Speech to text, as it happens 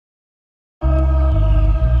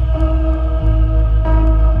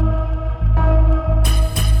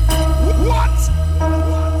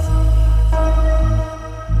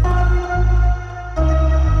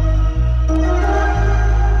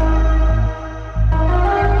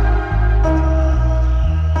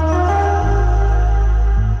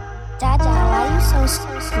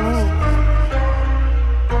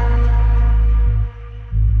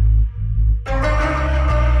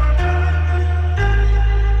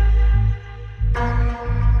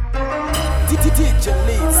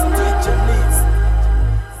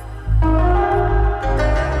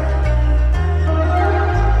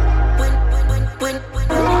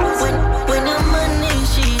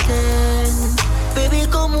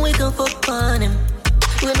on him.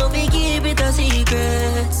 We know we keep it a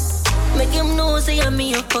secret. Make him know say I'm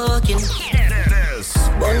me a fucking.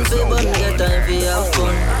 Bun for bun, get time for your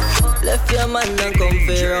fun. Left your man and come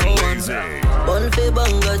for round one. Bun for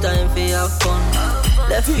bun, get time for your fun.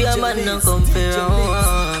 Left your man and come for round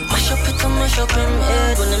one. Mash up it and mash up him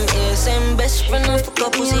head. When him ear same best friend and fuck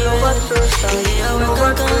up pussy red. Yeah, we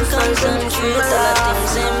can't concentrate. All the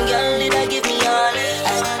things same girl did I give me all it.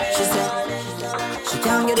 She said she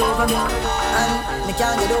can't get over me and me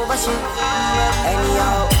can't get over she.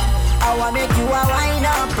 Anyhow, I wanna make you a wine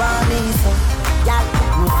up on me, so yeah,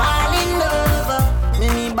 me fall in love.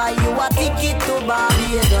 Me buy you a ticket to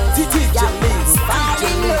Barbados. Yeah, me fall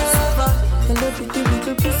in love. I love it, the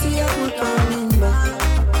little pussy I'm coming back.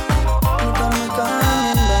 I'm coming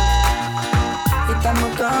back. It's a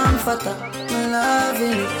comforter, I'm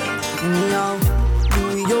loving it. Anyhow,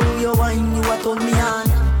 you wine, you a turn me on.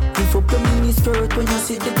 If you play mini skirt when you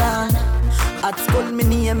sit the down. At school me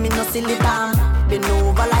name, me no silly down. Been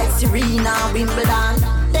over like Serena, Wimbledon.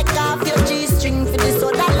 Take off your G-string for the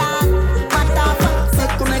soda land. Matter of fact, say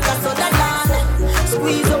to make a soda land.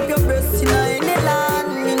 Squeeze up your breasts in any land.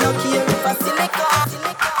 Me no care if I silicone.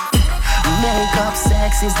 Makeup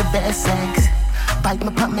sex is the best sex. Bite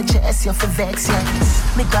me pop my chest, you for vex,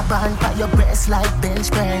 yes. Me grab on by your breast like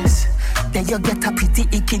bench press. Then you get a pretty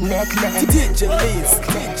icky necklace. DJ Liz.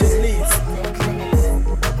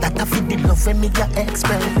 That I feel the love when me your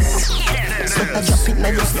express. So I drop it in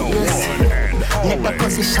your face. Never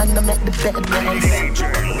position to make the bed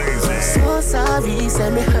rest. So sorry, say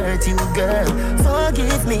me hurt you, girl.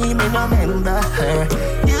 Forgive me, me no remember her.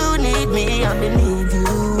 You need me, I me need you.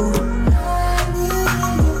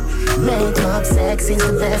 Makeup sex is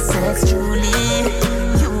the best sex, truly.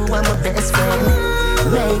 You are my best friend.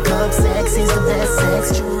 Makeup sex is the best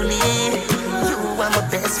sex, truly. You are my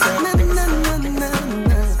best friend.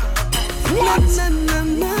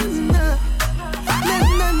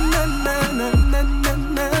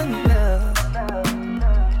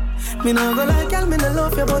 Me nah go like y'all, me nah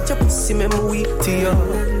love you, but your pussy make me weak to you.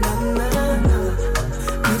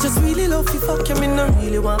 Me just really love you, fuck you, me nah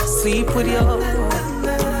really want to sleep with you.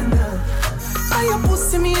 And your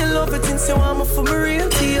pussy, me in love it since you want me for me real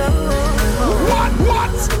to you. What?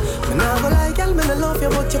 Me nah go like y'all, me nah love you,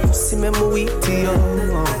 but your pussy make me weak to you.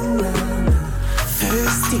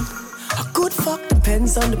 First thing, a good fuck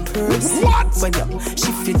depends on the person. When you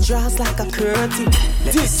shift your jaws like a curtain,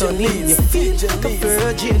 let the sun in, you feel like a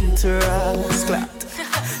virgin to us clapped.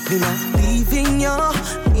 Me not leaving you,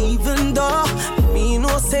 even though me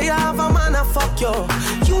no say I have a man a fuck you.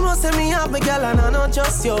 You know say me have a girl and I not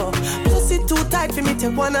just you. Plus it too tight for me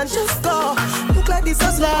take one and just go. Look like this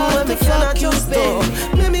as long when me cannot just go.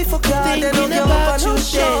 Make me fuck you, then don't give up on no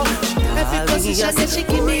show. Every position that she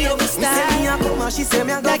give me over style. She say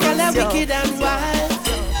me a go like I love wicked and wild.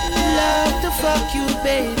 Love to fuck you,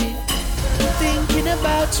 baby. Thinking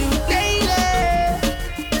about you daily.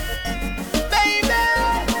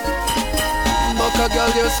 Buck a girl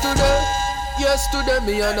yesterday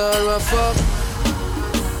me and her a fuck.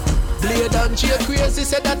 Blade and chain crazy,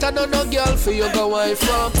 said that I know no girl for you go wife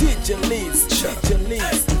from. DJ Liz.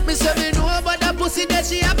 Me say me know about that pussy that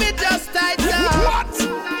she have me just tight down. What?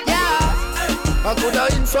 Yeah. I coulda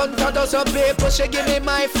in front of us some paper, she give me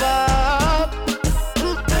my fuck.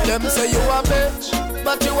 Them say you a bitch,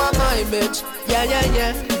 but you are my bitch.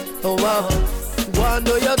 Yeah. Oh wow. Go and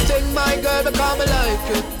do your thing, my girl, because me like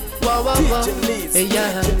it. Wow.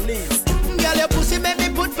 Yeah. Girl, your pussy make me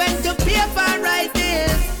put pen to paper right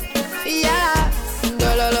this. Yeah.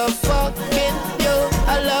 Girl, I love fucking you.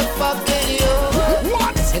 I love fucking you.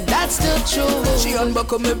 What? And that's the truth. She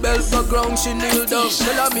unbuckle me belt background, she kneel down.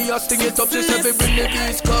 Tell her me a sting it up, she say fi bring the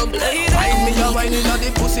beats come. Find me a wine inna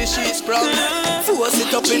the pussy, she sprung. Force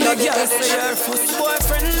it up inna the her first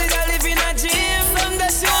boyfriend live in a gym. From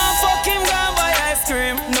that she want fuck him, go and buy ice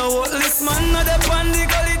cream. No this man, no the on the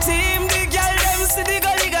gully team. The girl them see the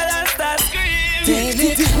gully girl and start scream.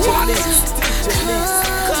 Baby,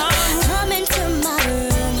 come into my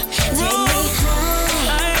room. Take me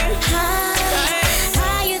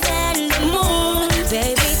higher than the moon.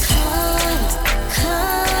 Baby,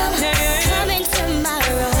 come into my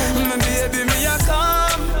room. Baby, me a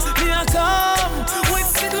come. We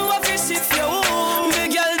sit and watch this shit for you. The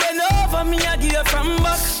girl bend over, me a give her from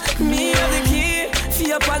back. Me a the key for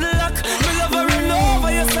your padlock. Me love her run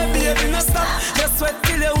over, you say baby no stop. Just sweat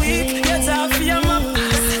till you're weak, you talk for your map.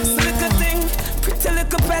 Little thing, pretty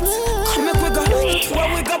little pet. Come make we go, where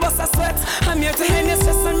we go bust a sweat. I'm here to end your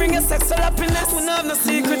stress and bring your sexual happiness. We don't have no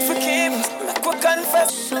secret for keep, make we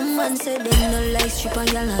confess. Someone said they no like strip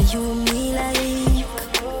and y'all and you me like.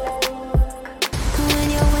 When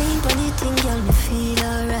you wine on the thing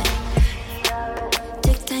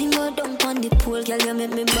Girl, you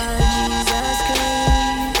make me ball, Jesus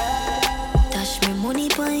Christ. Dash me money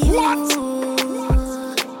for you. What?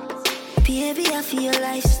 Baby, I feel your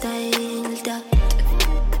lifestyle that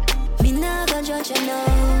me nah gonna judge you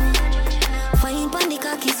now. Fine pon the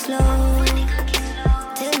cocky slow.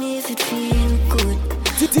 Tell me if it feel good.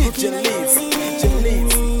 DJ Leeds.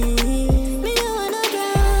 Me no wanna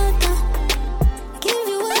drama. Give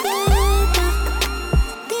you a data.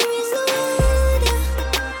 There is no other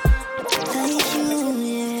like you,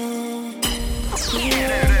 yeah.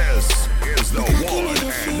 This is the one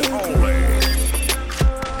and only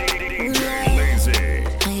DJ Lazy.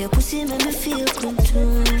 And your pussy make me feel good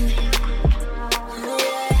too.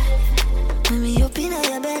 When me up in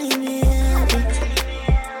your belly, baby.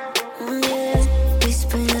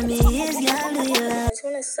 I just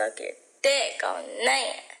wanna suck your dick all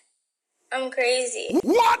night. I'm crazy.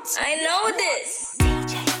 What? I know this.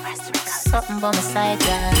 Something by my side,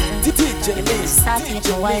 girl. DJ Leeds. Starting with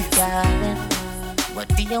your wife, girl. But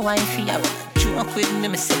do your wife, you joke with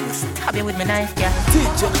me, stab you with my knife, girl.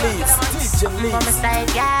 DJ Leeds. By my side,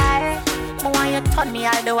 girl. But why you turn me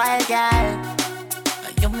all the while, girl?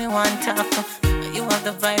 You me want to talk. You have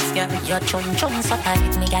the vibes, girl. You're chewing so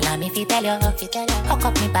tight, me girl. And if you tell you, hook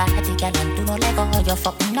up me body, girl, and do no lego. You're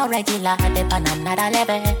fucking no regular, the banana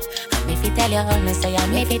level. And if you tell you, me say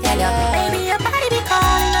I'm if you tell you, baby, your body be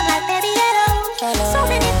calling, I'm like, baby, hello. So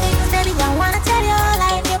many things, baby, I wanna tell you.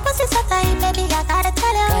 Like your pussy so tight, baby, I gotta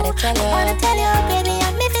tell you. I wanna tell you, baby,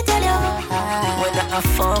 I'm if you tell you. When I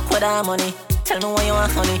fuck with that money. Tell me what you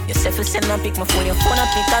want, honey. You say for send and pick my phone. Your phone and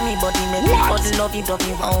pick on me, body make me body love you.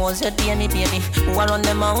 How was your day, me baby? Who are on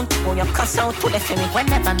the mount? Who you cuss out to the family?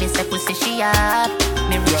 Whenever me say pussy, she up.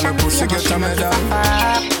 Me rich and me famous, she not give a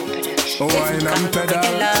fuck. Wine and pedal.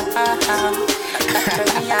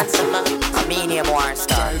 I'm in here, war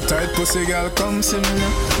star. Tight pussy girl, come see me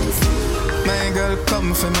now. My girl,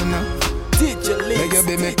 come for me now. DJ Leeds. Make you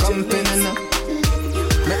be me company now.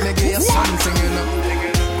 Make me give you something, you know.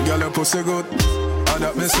 Girl, your pussy good, and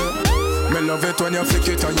that me say. Me love it when you flick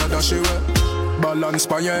it and you dash it away. Balance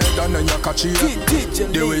by your head and then you catch it.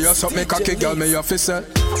 The way you suck me cocky, girl, me have to say.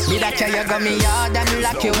 Me that care you got me hard and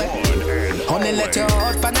lock you away. Only let you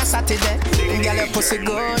out on a Saturday. Girl, your pussy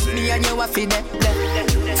good, me and you a feed it.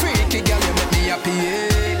 Freaky girl, you make me happy,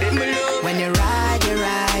 yeah. When you ride, you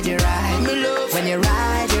ride, you ride. When you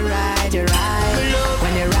ride, you ride, you ride.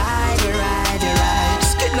 When you ride, you ride, you ride.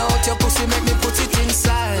 Skin out your pussy, make me put it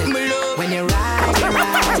inside. When you ride, you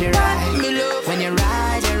ride, you ride. When you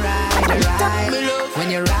ride, you ride, you ride. When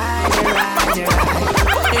you ride, you ride, you ride.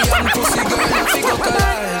 The young pussy girl, you figure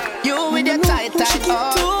collide. You with your tight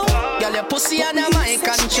up. Girl, your pussy under my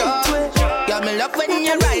control. Girl, me love when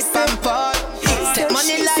you ride from pole. Take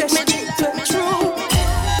money like me. True.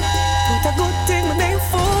 Put a good thing my name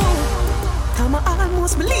for. Time I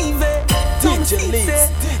almost believe it. DJ Leeds.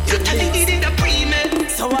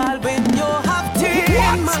 So all when you have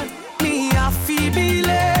 10 man, me I feel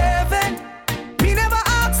believing. Me never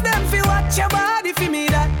ask them fi watch your body fi me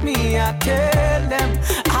that me I tell them.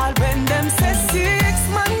 All when them say 6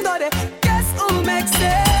 man got it, guess who makes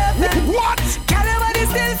 7? What? Can everybody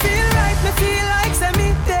still feel right? Me feel like say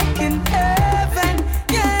me taking heaven,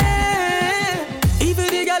 yeah. Even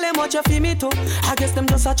the girl them watch you fi me too. I guess them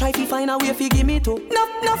just a try to find a way fi give me too.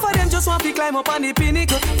 No for them just want to climb up on the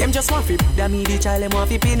pinnacle. Them just want to them me the child, them want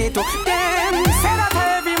to pin it to. Them say that for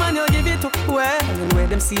every man you give it to. When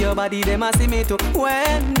them see your body, them a see me too.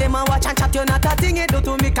 When them a watch and chat, you not a thing it do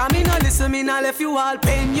to me. Come me no listen, me no left you all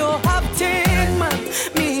pain. You have 10 man,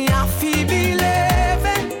 me a feel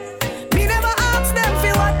believing. Me never ask them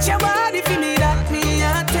fi watch your body fi me that me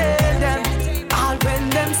a tell them. All when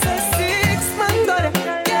them say 6 man got it,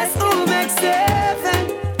 guess who makes 7?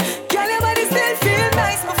 Girl, your body still feel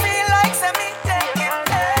nice, but feel like say me taking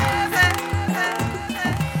heaven.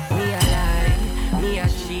 Me a lie, me a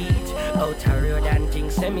cheat. Out a road and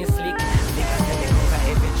things semi slick. Because when you cover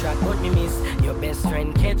every track, but me miss. Your best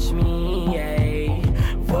friend catch me, yeah.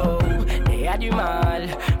 Whoa, they had you mal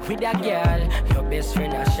with a girl. Your best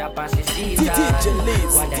friend a shop and she sees her.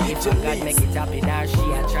 Wonder if I God make it happen or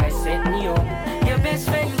she a try setting you up. Your best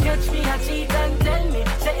friend catch me a cheat and tell me.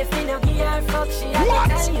 Say if you no give her fuck, she a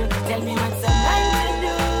tell you. Tell me what's a man to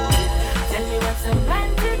do. Tell me what's a man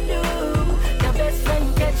to do. Your best friend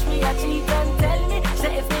catch me a cheat and tell me.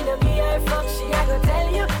 Say if you no give her fuck, she a go tell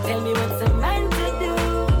you. Tell me what's a man to do.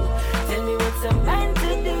 Tell me what's a man to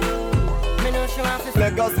do. Me know she want to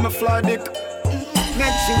Lagos, me fly dick.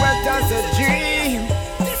 Make she wet as a dream.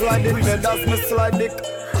 Fly the bed as me slide dick.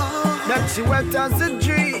 Make she wet as a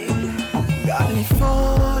dream. Got me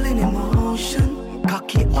fall in emotion.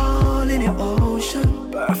 Cocky all in the ocean.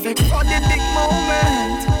 Perfect for the big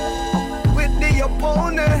moment with the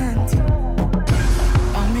opponent.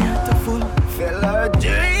 I'm here to fulfill her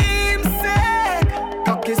dreams.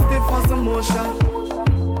 Cocky stiff as emotion,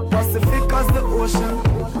 Pacific as the ocean.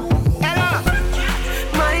 Ella,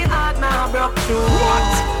 my heart now broke through.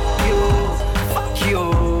 What? You, fuck you.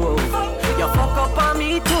 You fuck up on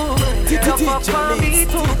me too. You fuck up on me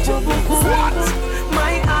too. What?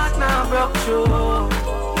 My heart now broke through.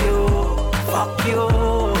 You, fuck you.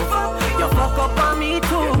 You fuck up on me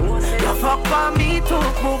too. You fuck on me too.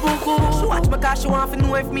 She watch me cause she want to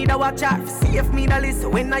know if me da watch her. See if me da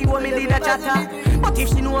listen when I want me lead a chatter. But if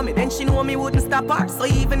she know me, then she know me wouldn't stop her. So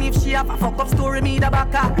even if she have a fuck up story, me da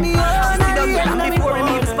back her. She see the girl before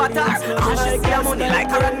me even spot her. And she see her money like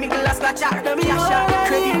her and me glass scratch her. Me a shot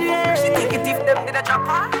credit. She take it if them did a chop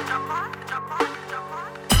her.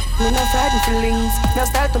 Me no frightened feelings, now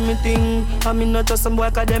start on me thing. And me not just some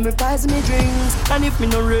boy cause them requires me drinks. And if me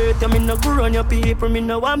no rate, me no go run your people. Me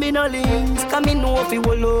no want me no links, cause me know if he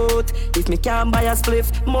will out. If me can't buy a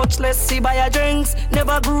spliff, much less see buy a drinks.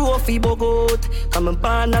 Never grew up fi bogot. Cause me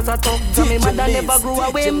born as a talk, so me mother never grew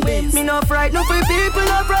a whim. Me no frightened for people,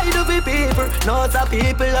 no frightened for people. No the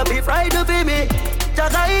people that be frightened for me.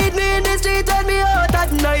 Just hide me in the street and me out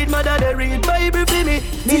at night. Mother they read Bible for me.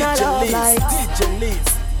 Me no love like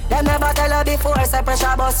them never tell her before, say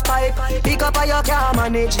pressure bus pipe. Pick up how you can't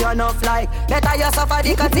manage your enough like. Better you suffer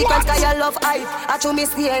the consequence cause you love hype. I chew me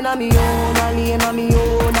staying on me own, a lane on me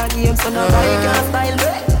own, a game so nobody can style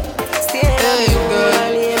me. Staying on me own,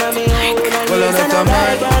 a lane on me own, a game so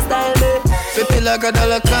nobody can style me. Feel like a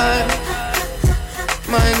dollar coin.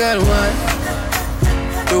 My girl, why?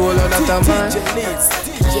 Do all of that a man.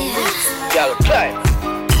 Girl, climb.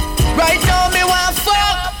 Right now me want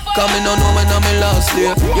fuck. Come in no know when I'm in last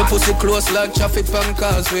day. Your pussy close like traffic from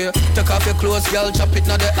causeway. Take off your clothes, girl, chop it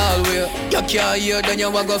not the hallway. You can't hear, then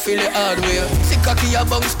you want go feel it hard way. See cocky a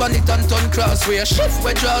bounce pan it and turn crossway. Shift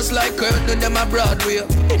with draws like curtain, them a Broadway.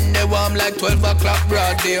 In the warm like 12 o'clock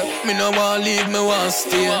broad day. Me no want leave, me want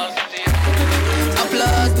stay.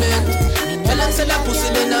 Applaudment. Tell them say that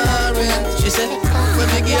pussy then I rent. She said, when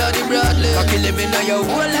me give her the Bradley. Cocky living on your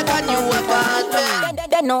whole like a new apartment.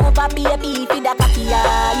 Then over baby feed a cocky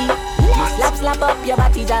eye. You slap up your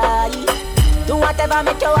body die. Do whatever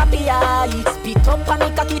make you happy eye. Spit up on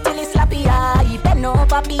me cocky till it's slappy eye. Then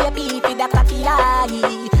over baby feed a cocky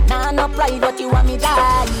eye. Nah no pride but you want me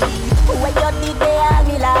die. When you did they all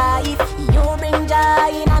me life. You bring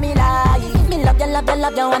joy in me life. Me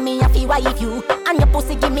love you and me happy wife you. And your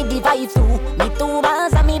pussy give me the vibe too. Me two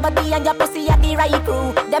bars and me body and your pussy are the right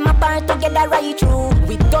crew. Them apart together right through.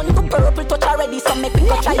 We done to purple touch already, so make we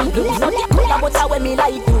go try blue. No the color but how when me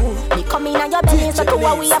like do. Me come in on your belly, so to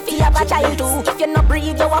what we have to have a child too. If you not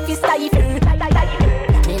breathe, you have to stifle.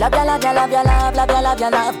 Me love you, love you, love you, love, love you, love you,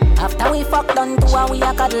 love. After we fuck done to and we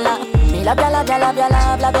a cuddle. Me love you, love you, love you,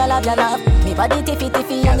 love, love you, love you, love. Me body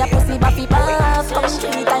tiffy and your pussy buffy puff. Come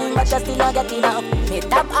 3 times but you still not get enough. Me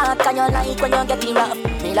tap hard 'cause you like when you get it rough.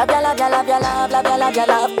 Me love you, love you, love you, love, love you, love you,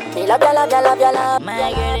 love. Me love you, love you, love you, love.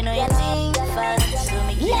 My girl, you know you think fast, so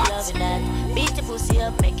me keep loving that. Beat the pussy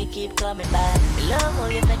up, make it keep coming back. Love how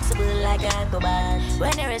you flexible like a cobalt.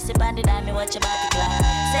 When you rest upon the dime, me watch your body clap.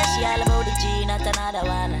 Say she all about the G, not another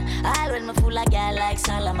one. All when me fool like girl like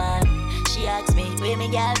Solomon. She asks me, where me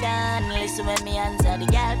girl gone? Listen when me answer the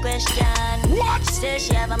girl question. What? She say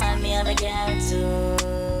she have a man, me have a girl too.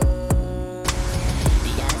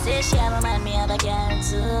 The girl say she have a man, me have a girl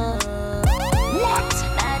too. What?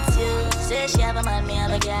 That's you. Say she have a man, me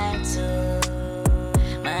have a girl too.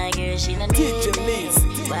 My girl, she don't need me.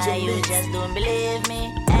 Why you just don't believe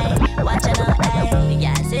me? Hey, watch her now, hey. The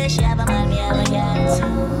girl say she have a man, me have a girl too.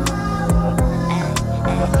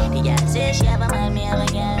 The girl say she have a man, me have a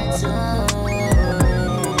girl too.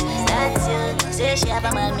 That's you. Say she have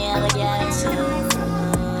a man, me have a girl too.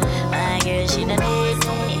 My girl, she don't need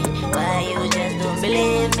me. Why you just don't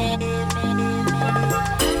believe me?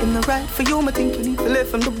 In the right for you, me think you need to live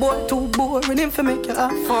from the boy too boring him for make you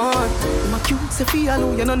have fun. My cute say feel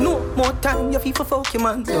alone, you know no more time, you feel for fuck your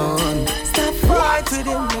man done. Stop fight with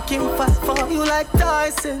him, make him fight for you like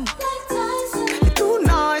Tyson. You're too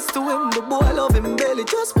nice to him, the boy love him belly,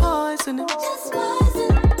 just poison him.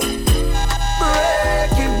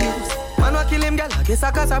 Breaking news, man wa kill him, girl, I guess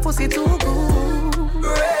I cause her pussy too good.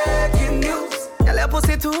 Breaking news, girl, your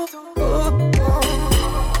pussy too good.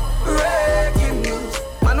 Breaking news,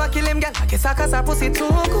 man wa kill him, girl, I guess I cause her pussy too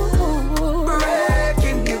good.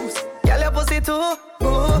 Breaking news, girl, your pussy too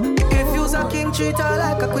good. If you's a king, treat her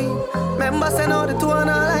like a queen. Remember, send out the two and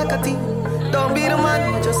her like a team. Don't be the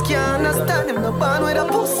man, you just can't understand him. The band with a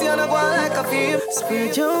pussy and a go like a fiend.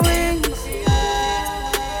 Spread your wings,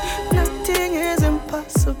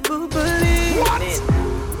 impossible, believe it.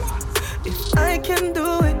 If I can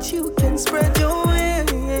do it, you can spread your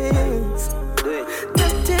wings.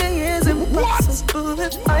 Nothing is impossible.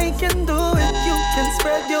 If I can do it, you can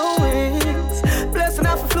spread your wings. Blessing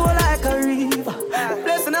off a flow like a river.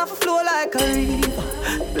 Blessing off a flow like a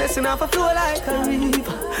river. Blessing off a flow like a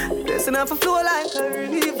river. Blessing off a flow like a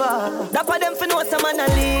river. That for them for know some man a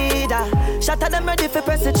leader. Shot at them ready for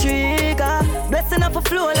press the trigger. Blessing off a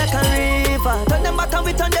flow like a river. Turn them back and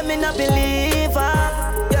we turn them in a believer.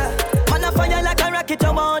 Yeah. Man a fire like a rocket,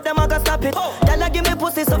 you want them, I gotta stop it. Y'all give me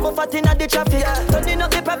pussy, so for fat inna the traffic. Turning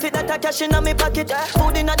up the profit, that I cash inna me pocket.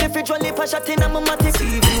 Food inna the fridge, only for shot inna my matic.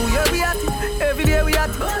 See you, yeah we at it, every day we at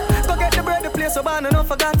it. Go get the bread, the place so bad, and don't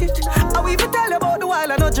forget it. I will even tell you about the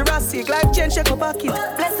wild, I know Jurassic. Life change, check up pocket.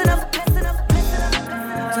 Blessing up, blessing up, blessing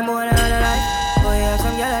up. Some more than all the life. Boy, you have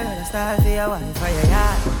some girl I gonna start for your wife, for your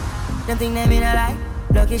yard. Them think they mean a lie.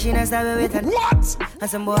 Lucky she not stab with it. What? And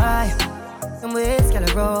some boy, some ways, girl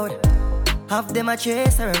a road. Half them a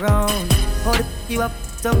chase her around. Hold you up,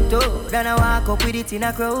 some toe. Then I walk up with it in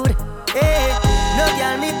a crowd. Hey, no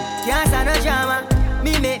girl me can't stand no drama.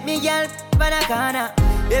 Me make me girl pan a corner.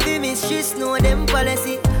 Baby miss she know them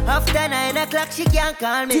policy. After 9 o'clock she can't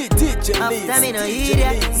call me. After me no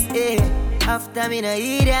idiot. Hey, after me no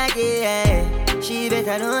idiot. Yeah, she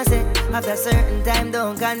better know say after certain time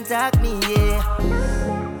don't contact me. Yeah,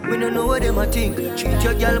 we don't know what them a think. Treat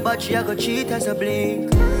your girl but she a go cheat as a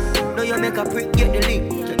blink. Now you make a prick, get the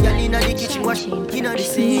link. Your girl inna the kitchen washing, inna the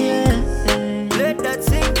sink. Yeah. Let that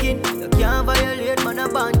sink in. You can't violate man a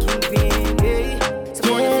banking pin. Hey.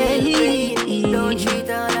 So yeah. Don't treat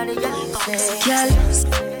all of the girls. Girl,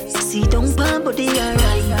 see don't pan but they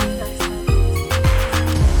alright.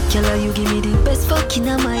 Girl, you give me the best fucking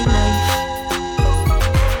of my life.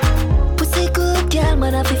 Pussy good girl,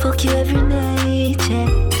 man I fi fuck you every night. Yeah.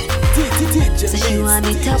 So she want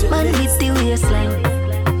me top man with the waistline.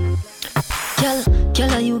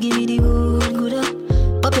 Girl, you give me the good up.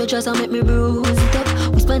 Pop your dress and make me bruise it up.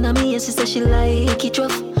 We spend on me and she say she like it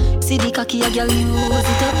rough. See the cocky a girl use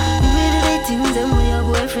it up. You really the things them way your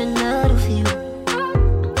boyfriend not do for you.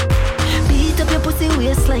 Beat up your pussy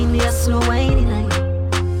waistline, me a slow whining line.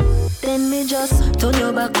 Then me just turn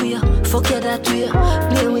your back way, fuck you that way.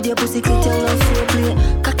 Play with your pussy, clit your love for play.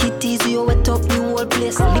 Cocky tease you wet up the whole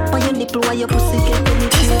place. Lip on your nipple while your pussy get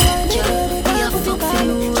penetrated. Girl, we a fuck for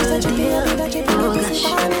you all day. Oh gosh,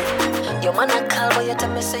 your man a call but you tell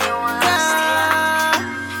me say you want to stay.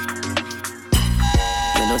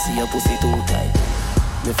 You know see your pussy too tight.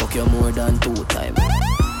 Me fuck you more than 2 times.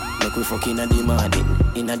 Make we fuck inna the morning,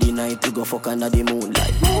 inna the night we go fuck under the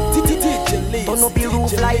moonlight. Turn up the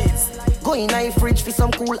roof lights, go in the fridge for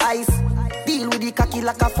some cool ice. Deal with the cocky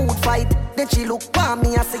like a food fight. Then she look for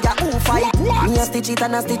me and say ya who fight. Me a stitch it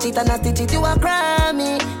and a stitch it and a stitch it. You a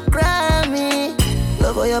Grammy, Grammy.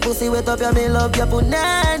 Love how your pussy wet up, ya me love your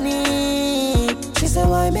punani. She said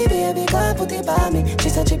why me baby can't put it by me. She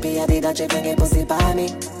said chippy I did and she bring it pussy by me.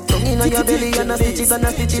 Tongue in your belly and a stitch it and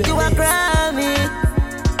a stitch it. You a Grammy.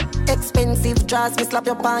 Expensive dress, me slap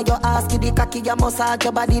your pan, your ass, give the cocky, you massage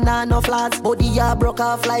your body, nah no flaws. Body ya broke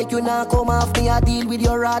off like you nah come off. Me a deal with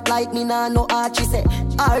your rat like me nah no art. She say,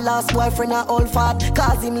 our last boyfriend a all fat,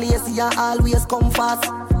 cause him lazy and always come fast.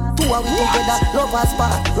 2 are we together, lovers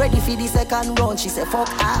part, ready for the second round. She say, fuck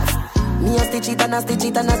ass. Me a stitch it and a stitch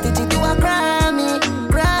it and a stitch it. You a Grammy,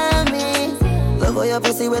 Grammy. Love how your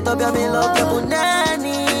pussy wet up, you me love your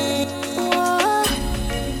punani.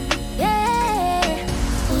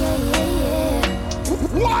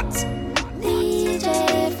 What? DJ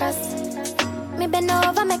Frost. Me bend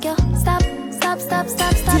over, make you stop it up.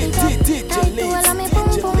 Tight to all of me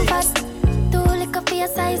boom fast. 2 liquor for your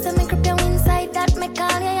size, so me grip you inside. That me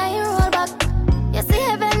call you roll back. You see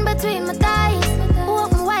heaven between my thighs.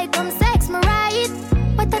 Walk me white, come sex me right.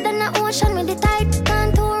 Wetter than the ocean with the tide.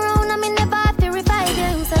 Can't turn around, I me never have to revive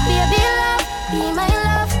you. So baby love, be my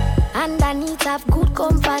love. And I need to have good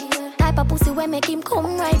comfort. Type of pussy where make him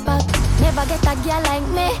come right back. Never get a girl like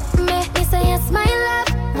me. Me say yes, my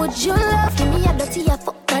love. Would you love me? A dirty a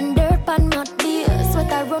fuck and dirt pan not beer.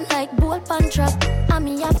 Sweat I run like bull pan trap. And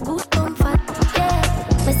me have good comfort. Yeah.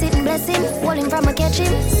 Me sitting blessing, hold him from a catch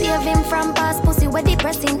him. Save him from past pussy where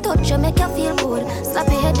depressing. Touch you make you feel good. Slap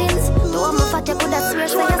your headings. Though I'm a fat you could have swear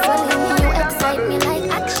so you swelling. You excite me like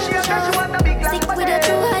action shows. Stick with your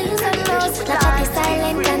true highs and lows. Not at the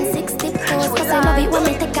silent and 6 tiptoes. Cause I love it when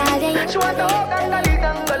me take all day. She want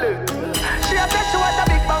a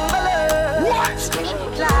big bungalow. What? She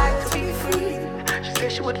would like to be free. She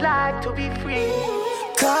said she would like to be free.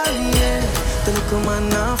 Call me, yeah. Don't come on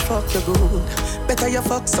now, fuck you good. Better you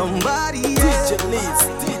fuck somebody, yeah. DJ Leeds.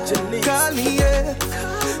 Call me, yeah.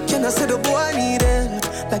 Can I say the boy need it?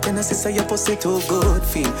 Like can I say your pussy too good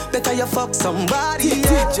feel? Better you fuck somebody,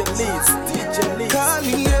 yeah. Call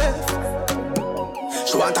me, yeah.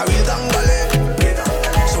 She want a real gangole.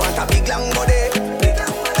 She want a big long body.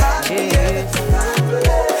 Call me, yeah.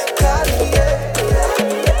 Call me, yeah.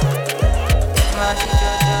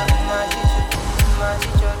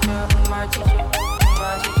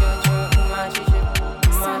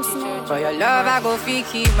 For your love I go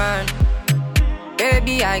fiki man.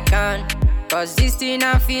 Baby I can. Cause this thing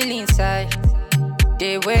I feel inside,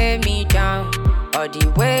 they weigh me down. Or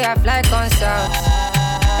the way I fly concerts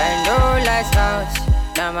and no lights out.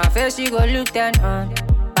 Now my face you go look down on.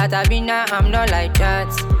 But I be now I'm not like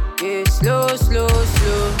that. Yeah, slow, slow,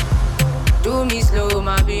 slow. Do me slow,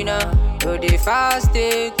 my bina. Do the fast,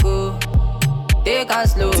 they go. They can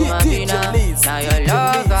slow, my bina. Now your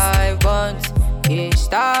love I want. Yeah,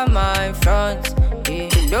 start my front. Yeah,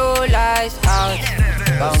 no lights out.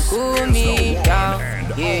 Come cool me down.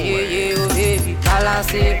 Yeah, oh baby,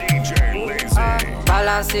 balance it.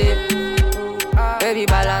 Balance it. Baby,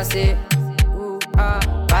 balance it.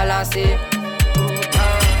 Balance it.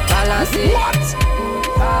 Balance it.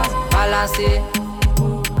 Balance it.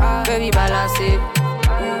 Baby, balance it.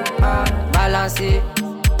 Balance it.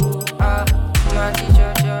 My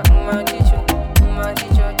teacher, my teacher, my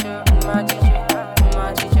teacher, my teacher.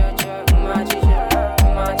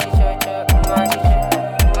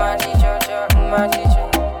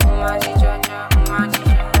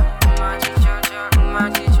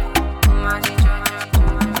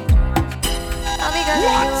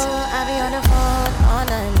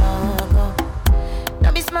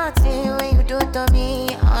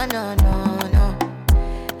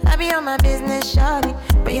 My business, shawty,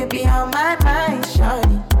 but you be on my mind,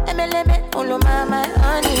 shawty. Let me all of my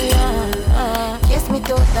honey, kiss me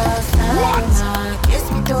to the sun,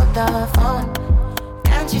 kiss me to the phone.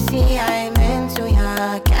 Can't you see I'm into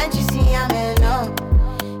ya? Can't you see I'm in love?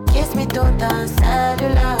 Kiss me to the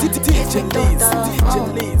cellular, kiss me to the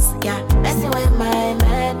phone. Yeah, messing with my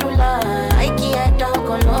medulla. I can't talk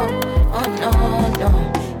alone. Oh no, no.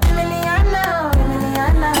 Emiliana,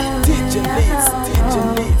 DJ Liz.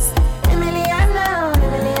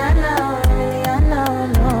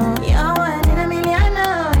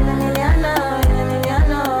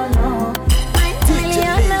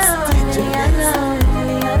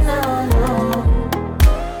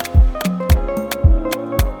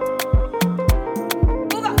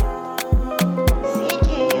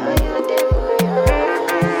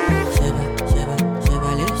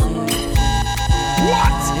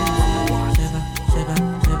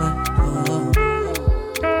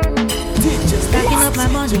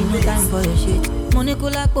 No time for your shit. Money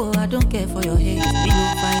kulapo, I don't care for your hate.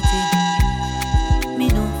 Me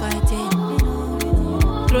no fighting.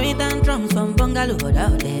 Throwing down drums from bungalow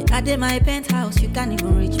out there. I did my penthouse, you can't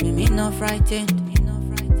even reach me. Me no frightened.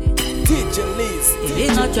 DJ Liz. It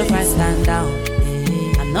is not your fight, stand down.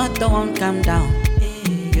 I'm not the one, calm down.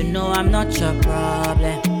 You know I'm not your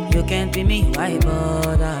problem. You can't be me, why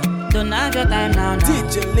bother? Don't have your time now.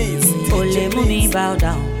 DJ Liz. Only mumi bow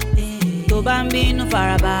down. To bambino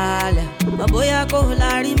farabalẹ̀, baboya ko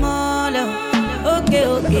lari mọ́lẹ̀. Okay,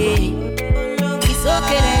 it's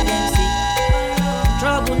okay let them see.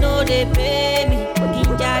 Trouble no dey pay me,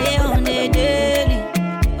 kinjaye on a daily.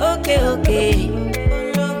 Okay,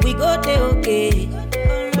 we go dey okay.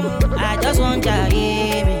 I just want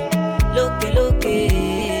jaye me, loke.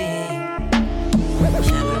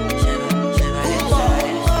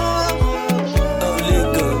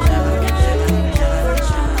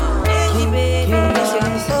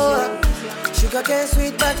 Sugar cane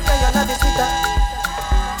sweet, but I love it sweeter.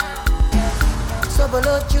 So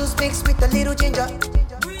below juice mixed with a little ginger.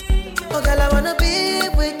 Oh girl, I wanna be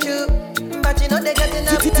with you, but you know they got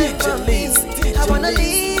enough time for me. I wanna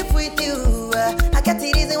live with you. I got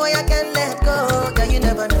the reason why I can't let go. Girl, you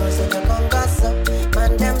never know, so you come gas up.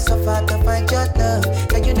 Man, them so far to find your love.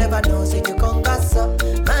 Girl, you never know, so you come gas up.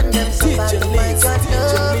 Man, them so far to find your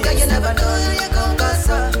love. Girl, you never know, so you come gas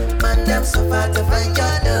up. Man, them so far to find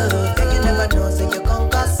your love. Girl, you never know, so you come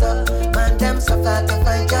gas up. Man, them so far to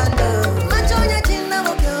find your love. Man, join your chin,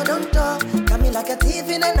 now okay, don't talk. Got me like a thief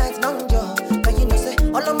in the night, long jaw. But you know, say,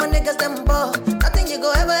 all of my niggas, them ball. Nothing you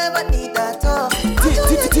go ever need at all.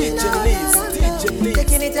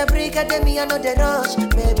 Taking it a break, and then me, I know the rush.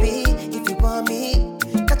 Baby, if you want me,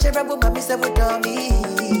 catch a rebel, mommy, say, with me.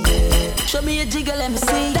 Show me a jigger, let me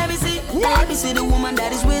see. Let me see the woman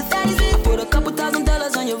that is with. I put a couple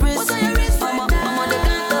 $1,000 on your wrist. What's on your wrist? Mama, they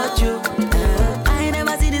can't touch you. I ain't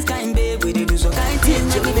never see this kind, babe. We do some kind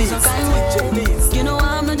things, make me do some kind way. You know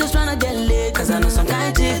I'm not just tryna get lit, cause I know some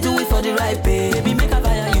kind chicks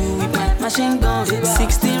Washington,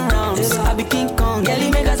 16 rounds. I be King Kong. Girl,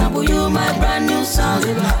 make a sample you my brand new song.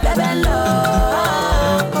 Baby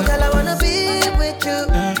love. Oh girl, I wanna be with you,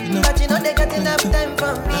 but you know they got enough time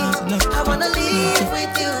for me. I wanna live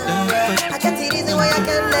with you. I can't see reason why I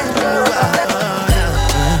can't let go.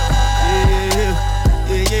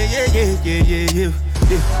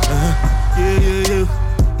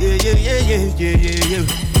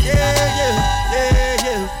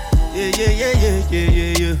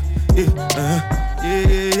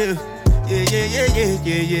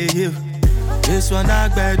 This one I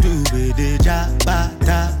better do with the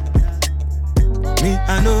jabata. Me,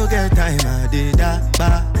 I no get time, I did that,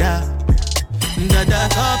 ba, da. Dada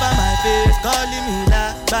cover my face, calling me la,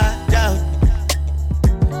 ba, da.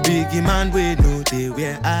 Biggie man, we know they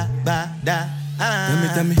wear a, ba, da.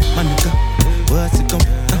 Tell me, my nigga, what's it come?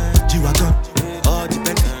 G-Wagon, all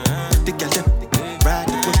depends. The girl them, ride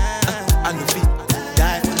the whip. I no fit,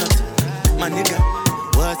 die for nothing. My nigga,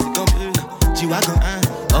 what's it come? G-Wagon,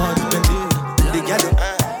 all depends. The girl them,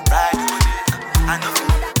 ride the whip. I no fit.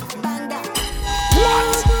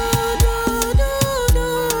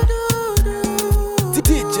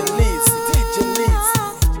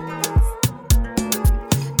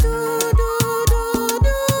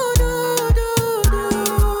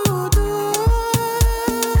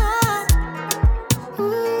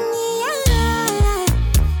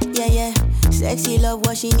 Sexy love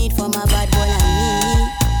what she need for my bad boy and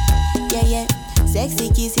me. Yeah, yeah. Sexy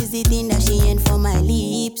kiss is the thing that she ain't for my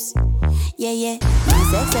lips. Yeah, yeah. My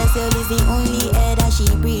sex herself is the only air that she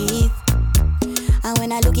breathes. And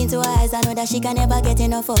when I look into her eyes, I know that she can never get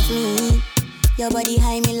enough of me. Your body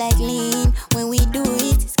high me like lean. When we do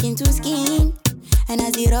it, skin to skin. And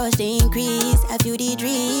as the rush they increase, I feel the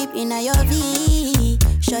drip in your V.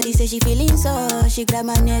 Shorty say she feeling so. She grab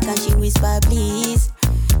my neck and she whisper please.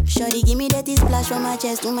 Shorty give me that splash from my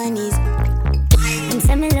chest to my knees.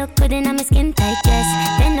 Say me look good in my skin tight dress.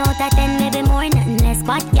 10 out of 10, maybe more, nothing less.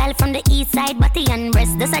 Bad girl from the east side, body and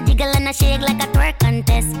breast. Does a jiggle and a shake like a twerk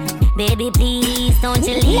contest. Baby, please don't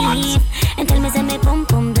you leave. And tell me say me pum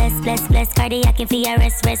pum bless, bless, bless. Cardiac if you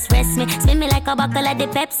rest, rest, rest me. Spin me like a buckle of the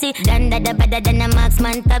Pepsi. Done that the better than a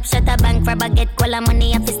marksman. Top shot a bank for baguette. Cola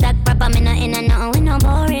money up to stack proper. Me no in and nothing with no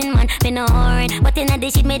boring man. Me no orange, but in a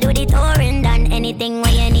dish it me do the touring. Done anything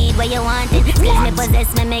where you need, where you want it. Skills me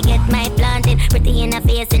possess, me get my planted. Pretty in a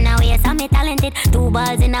face, in a waist, I'm me talented. 2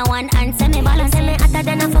 balls in a one hand, semi balance. Say me hotter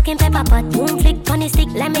than a fucking pepper pot. Boom flick on the stick,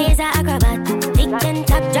 let me is a acrobat. Thick and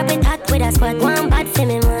top, drop it hot with a squad. One bad for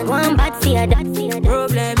me man, one bad for your dad.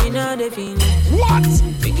 Problem in all the feelings. What?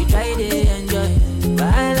 Make you try to enjoy.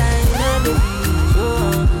 Bahala in all the feelings. Oh,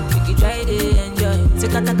 make you try to enjoy. Say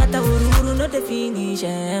kata kata uru not the finish.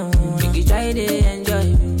 Make you try to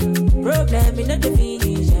enjoy. Problem in all the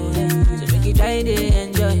feelings. So make you try to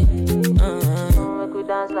enjoy. Make we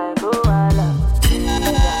dance like Luala.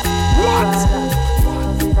 What?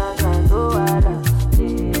 Dance like Luala.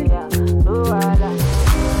 Yeah, Luala.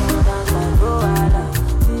 Dance like Luala.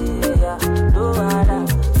 Yeah, Luala.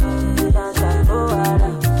 Dance like Luala.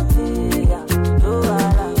 Yeah,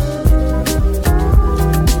 Luala.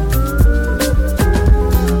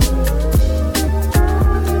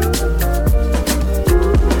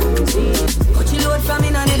 Coachy load from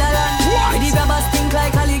in a Netherlands. Ready grabbers think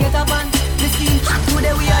like Ali get a pan.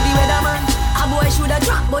 Today we are the weatherman. A boy shoulda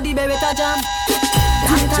drop, but the beretta jam.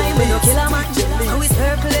 Long time we no kill a man. And we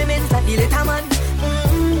circle elements like the letterman.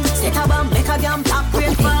 Set a bomb, make a damn top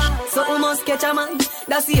great farm. So we must catch a man.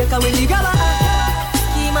 That's the echo when the grabber.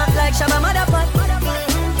 Schema like Shabba Motherpot.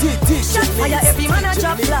 Shot fire, every man a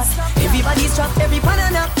drop flat. Everybody's trapped, every pan a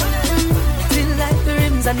nap. Feel like the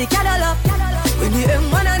rims and the Cadillac. When the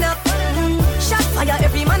M1 a nap. Shot fire,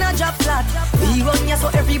 every man a drop flat. We run ya so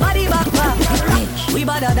everybody back. We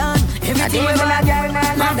better than everything we man.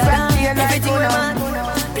 Better than everything we man.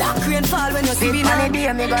 Black rain fall when you see me man. Me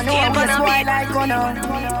gonna know this boy like gonna.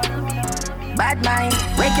 Bad mind,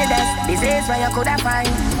 wickedest disease where you coulda find.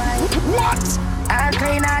 What? All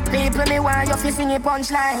clean out people, me want you fi sing a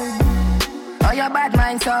punchline. Oh, your bad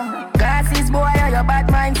mind, so glasses boy, oh, your bad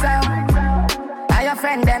mind, so are your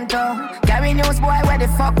friend them too. Carry news boy, where the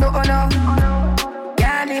fuck do you know?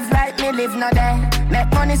 Can't live like me, live no day.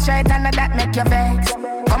 Make money straight and that make you vex.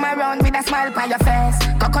 Come around with a smile on your face.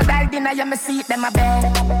 Crocodile dinner, you me see them a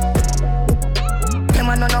bed. Them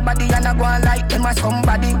a know nobody and a go on like them a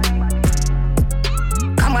somebody.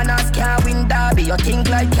 Come on, ask can't win derby, you think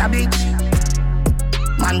like cabbage.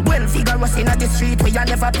 Man, well vigorous in the street where you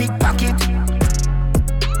never pickpocket.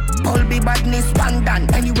 All be badness, one done,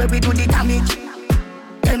 anyway we do the damage.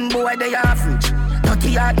 Them boy they average,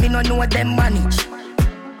 dirty heart me no know them manage.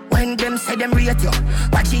 When them say them rate you,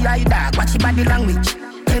 watch your eye dog, watch your body language.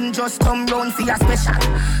 Them just come round for your special.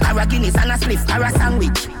 Or a Guinness and a spliff or a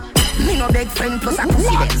sandwich. Me no beg friend plus a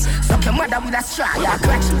pussy them. Suck your mother with a straw, your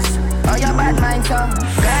crutches. Oh, your bad mind, so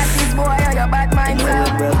glasses boy, oh, your bad mind, so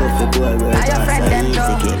are your friend them,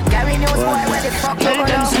 though? Gary News boy, where the fuck you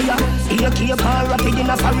gonna see ya? Here, keep her rapid in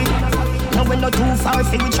a furry. Now we're not too far,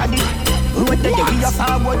 see which are the road that you be a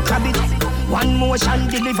forward crab it. One motion,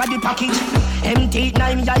 deliver the package. Empty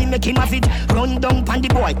 9, yeah, make him have it. Run down pan the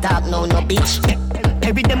boy, talk no bitch.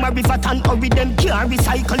 Every them a river and hurry them can't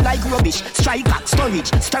recycle like rubbish. Striker,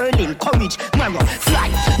 storage, sterling, courage, marrow, fly,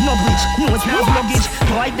 no bridge, no small luggage.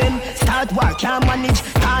 Boy them start war, can't manage.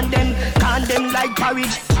 Can them like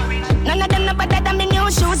porridge. None of them no better than me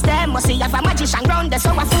new shoes them. Must see have a magician round there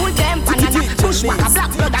so I fool them. Banana, bushwhacker,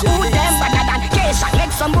 black brother, who them better than Keisha.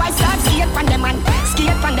 Let some boys start skate from them man.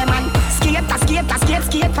 Skate from them man.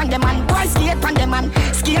 Skate from them man. Boy skate from them man.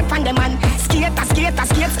 Skate from them man.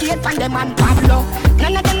 Skate from them man. Pablo.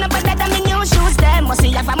 None of them no better than me new shoes them. Must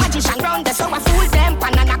see have a magician round there so I fool them.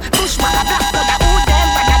 Banana, bushwhacker, black brother, who them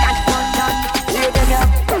better than. Hear them yeah.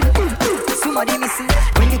 Somebody listen.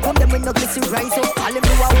 When you come them when no glisten rise up. All them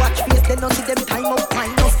do a watch face they no see them time up.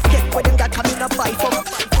 Time up. Get where them got coming up fight up.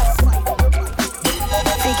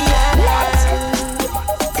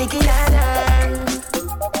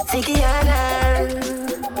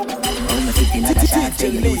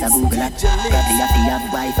 You lose a Google app. Probably have to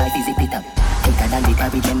have Wi-Fi to zip it up. Thicker than the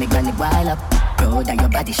porridge and me granny boil up. Proud of your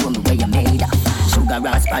body, show me where you made up. Sugar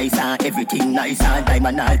and spice and everything nice. And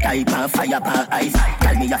diamond all type and fire pan ice.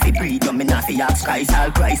 Tell me if you breathe, you me not fi ask Christ.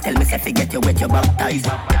 All Christ, tell me if you get you wet, you baptized.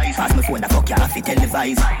 Pass my phone, the fuck you have to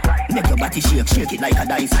televise. Make your body shake it like a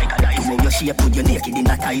dice. To move your shape, put you naked in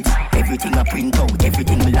a tight. Everything I print out,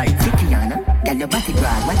 everything we like. Tikiana, girl your body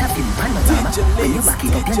broad, what a film, panorama. When you back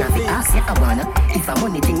it up, you not fi ask, yeah I wanna. If I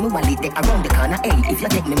money thing, me wallet take around the corner. Hey, if you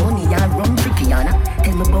take me money, you run Tikiana.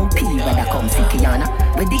 Tell me about P, whether come Tikiana.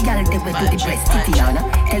 Where the girl take me to the breast, Tikiana.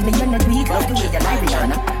 Tell me you're not weak, love the way you lie,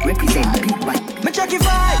 Rihanna. Represent big white. Me check your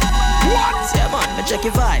vibe. What? Yeah man, me check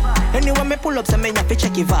your vibe. Anyway me pull up, so me have to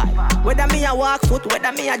check your vibe. Whether me a walk foot,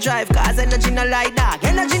 whether me a drive, cause energy no lie, dog.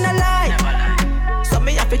 Energy no lie. So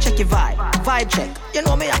me have to check your vibe. Vibe check. You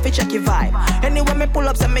know me have to check your vibe. Anyway me pull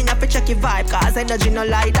up, so me have to check your vibe, cause energy no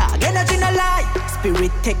lie, dog. Energy no lie.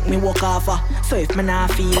 Spirit take me walk off. So if me nah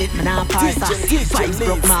feel it, me nah pass. Vibes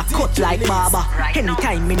broke my cut like barber.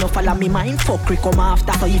 Anytime me no follow me mind, fuck we come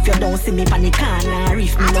after. So if you don't see me pan the corner,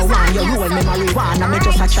 if me no want you roll me marijuana, me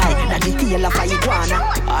just a try. That the tail of a iguana.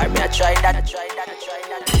 Or me a try that.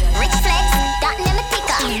 Rich flex, that name a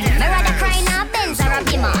ticker. Me rather cry now Benz or a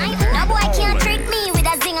Beamer. No boy can't trick me with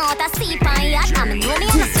a zing out a sleep on yacht. I'm know me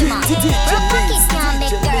on a swimmer. Broke pockets can't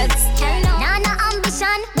make girls. Nah no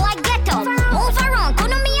ambition, boy get up. Move around,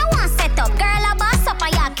 couldn't me you want set up. Girl a boss up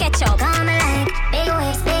and ya catch up. Come like big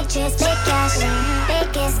waves, big chest, big cash. Big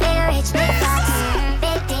kiss, big rich, big box.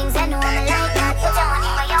 Big things I know me like that. Put your money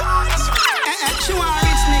where your mouth is. She want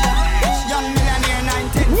rich nigga. Young millionaire,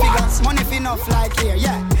 19 figures. Money fi enough like here,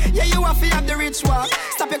 yeah. Yeah, you have to have the rich walk.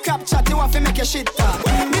 Stop your crap chat, you have to make your shit talk.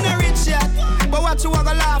 Me no rich yet, but what you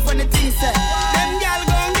gonna laugh when the thing said? Them gal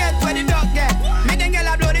gon' get where the dog get. Me them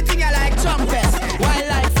gal a blow the thing I like trumpets.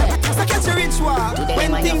 Wildlife fair, so catch a rich walk.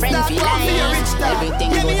 When things start, go for your rich talk.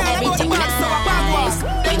 Everything Yeah, me good, all about the everything back, so I back walk.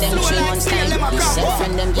 Give them 3 months time, yourself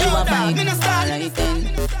and them give a vibe. Alright then,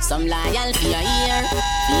 some loyal for your ear,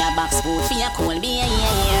 for your box food, for your cold beer,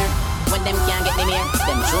 yeah. When them can't get them here,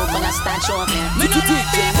 them choke when I start choking. Me no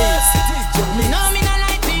like people, no me no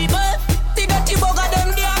like people. The dirty bugger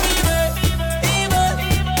them give me evil.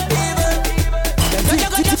 When you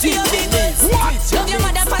got to feel business, love your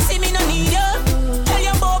mother passing me no need you. Tell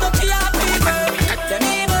your bubble to your people, them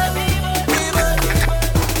evil.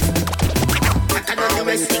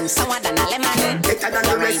 When things sour than a lemon,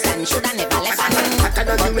 the right hand shoulda never left hand.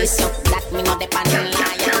 But this up that me no depend on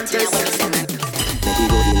loyalty when me say man. Make you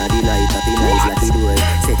go in a delight, happy nice like the door.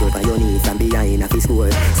 Set up on your knees and behind a fist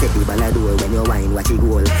score. Set the ball a door when you wine, watch it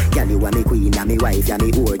goal. Girl, you are me queen, and me wife, you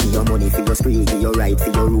me whore. Give your money for your spree, give your right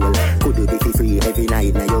for your rule. Could do be for free every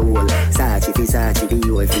night, now your whole. Sachi fi Sachi, the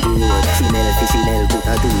your for the your. Chanel fi Chanel, put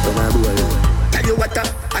a two on a roll. Tell you what,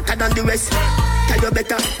 hotter than the rest. Tell you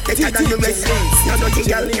better than the rest. No dirty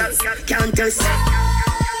girl, can't test.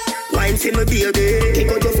 Wine for me baby.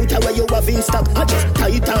 Kick out your foot away, you have in stock. I just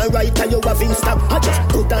tight and right and you have in stock. I just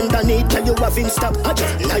put underneath and you have in stock. I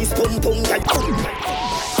just nice pum pum like.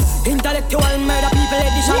 Intellectual murder people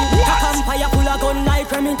edition. Cock and fire full of gun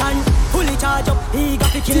like Remington. Fully charge up, he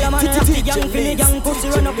got to kill a man. Rap the gang, feel the gang, pussy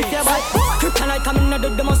run up with your boy. Kryptonite coming out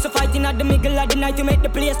of the most fighting at the middle of the night to make the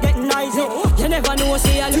place get noisy. You never know know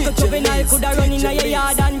say a little juvenile coulda run in a your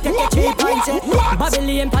yard and take a cheap and say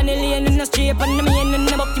Babylon, Panellian in the street and the main and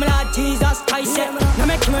the buck him Lord Jesus Christ. No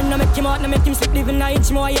make him run, no make him out, no make him slip living a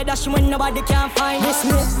inch more. Yeah, dash when nobody can find this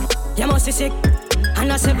me. You must be sick.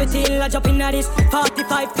 And a 17, I jump in at this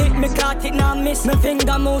 45 feet, me caught it, now miss. Me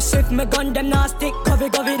finger move swift, me gun them now stick. Covey,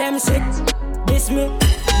 them sick. This me,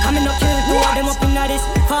 I'm in no kill, two of them up in at this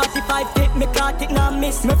 45 feet, me caught it, now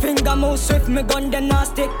miss. Me finger move swift, me gun them now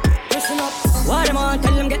stick. Listen up, what them on,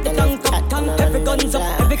 tell them get the tongue up. Tongue, every guns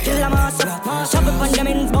up, every kill a mass up. Shove up on them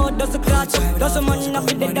in board, does the clutch up. Does the money not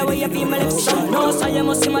fit the way you feel my lips. No, so you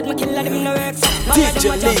must see mad, me kill them in the works. None of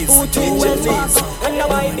them a just food too well spark up. And now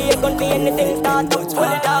I be a gun for anything start up. Full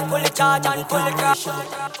it dark, full it charge and full it crash.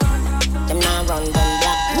 Them now run, them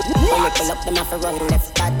black. When you pull up, them have to run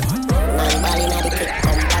left back. Nine ball inna the kick,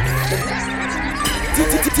 come back.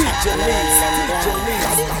 DJ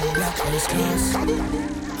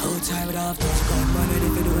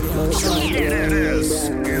This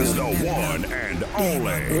is the one and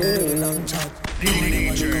only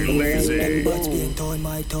DJ Lazy. Butts being torn,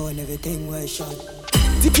 my torn, everything was shot.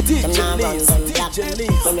 Them now run, them black.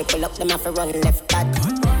 When we pull up, them have to run left back.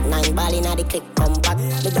 Nine ball inna the kick, come back.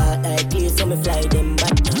 The dark like clear, so me fly them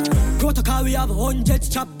back. Protocol, we have 100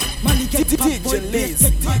 chop. Money get pop, boy, base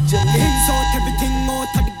get pop. Insult everything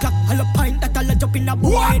out of the clock. All a pint that all a jump in a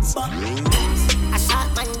boy head spot. A shot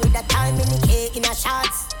man with a time in the K in a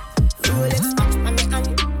shots. Rolex watch on the hand.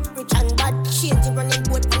 Rich and bad, change the running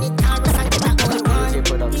boat on the car. And get a whole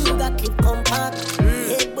one. You got clip compact.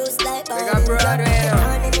 Head boost like ball. They got Broadway now.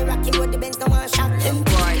 Turn in the Rocky Road, the Benz no one shot. Them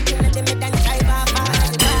boy, you know them head and drive off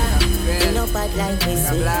fast. They no bad like we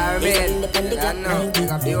see. They independent like 90.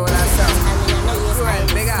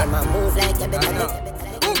 Them a move like you better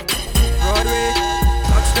Broadway,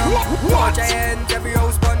 touchdown, watch a hand, every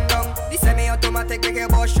house burn down. The semi-automatic make a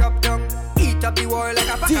boss shop down. Eat up the world like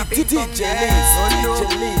a pack of ping pong.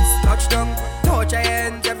 Touchdown, touch a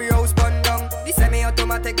hand, every house burn down. The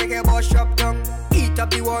semi-automatic make a boss shop down. Eat up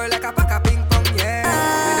the world like a pack of ping pong,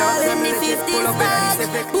 When the 50s back,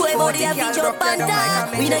 boy body have to jump on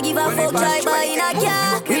top. We don't give a fuck driver in a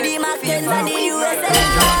car. We the Mac-10s and the USA.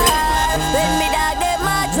 When me dog them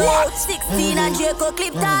match out 16 and Draco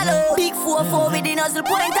clip all out. Big 4-4 with the nozzle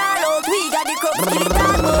point all out. We got the crop clip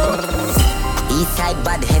all out. Eastside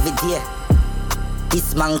bad heavy deer.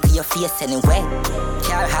 This man to your face anywhere.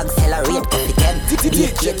 Car accelerate up the them.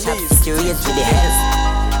 BK chop 60 raise with the hells.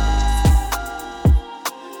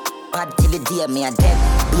 Bad till the day me a dead.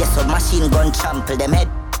 Yes, a machine gun trample them head.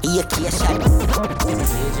 AK shot.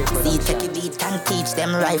 See take a beat and teach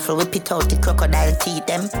them. Rifle whip it out the crocodile teeth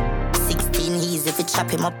them. 16 easy if you chop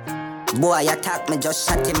him up. Boy attack me just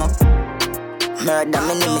shut him up. Murder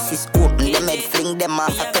me nemesis open them head fling them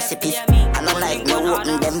off a precipice. And I like me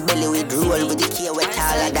open them belly with roll with the key wet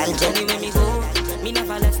taller than jet. Anyway me go, me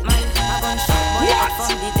never left mine. I gun shot boy out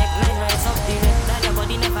from the tech 9 rise up the red tire. Your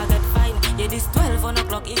body never get fine. Yeah this 12 on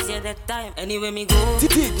o'clock is yeah that time. Anyway me go, me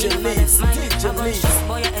never left mine. I gun shot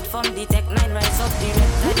boy out from the tech 9 rise up the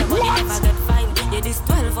red tire. Your body never get fine. Yeah this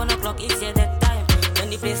 12 on o'clock is yeah that time.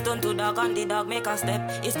 The place turn to dog and the dog make a step.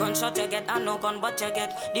 It's gunshot you get and no gun but you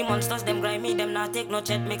get. The monsters them grimy them not take no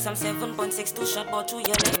chat. Make some 7.62 shot but 2 year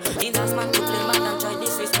left. The last man to play mad and try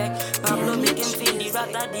disrespect. Pablo make him feel the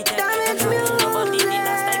rat that the tech. And nobody the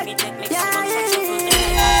last time we check. Make some construction from them.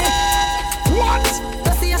 What?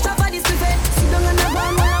 Go see a shop for this buffet. Sit down on the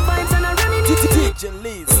ground while I'm vibes and I'm running it. DJ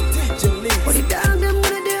Leeds. But the dog them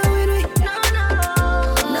wanna deal with me. No.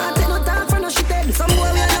 Nah take no time for no shit head. Some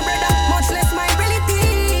boy we are no brother. Much less my relative.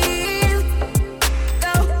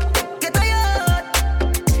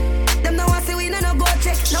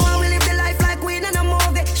 Now I will live the life like we in a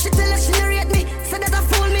movie. She tell us she narrate me, so that I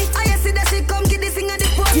fool me. I see that she come get this thing at the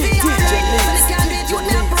pussy. Alright, so they can't get you,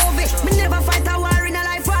 me approve it. Me never fight a war in a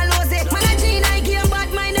life, I lose it. Man, I Gina, I give bad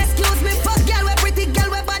mind, excuse me. Fuck girl, we pretty girl,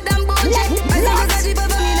 we bad and bullshit. I say you got the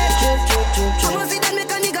bubble me neck. I must see that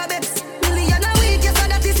mechanic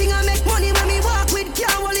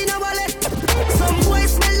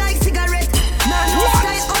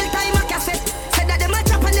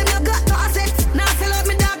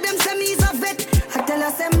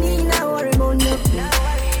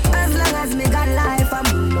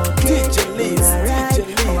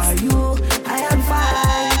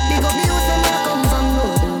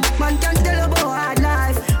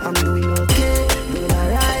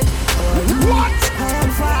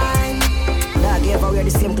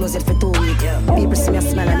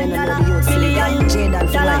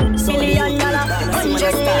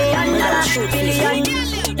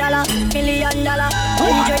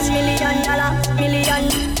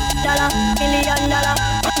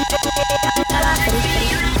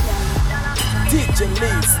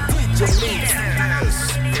Leeds.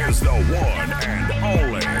 This is the one and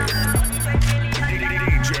only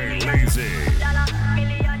DJ Lazy.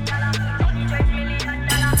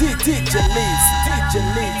 DJ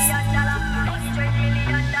Leeds.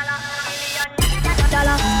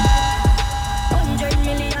 Dollar. $100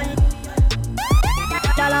 million.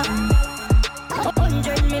 Dollar.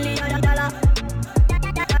 $100 million.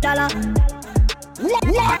 Dollar.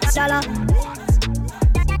 What? Dollar.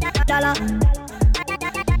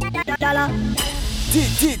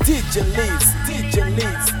 DJ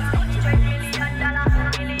Leeds.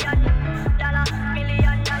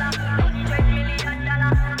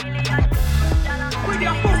 With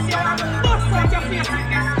your pussy, I will bust out your face with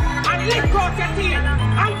this and lick out your teeth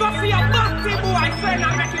and go for your dirty boyfriend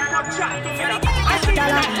and make him come chat to me. I see you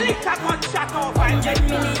like lick a gunshot over and get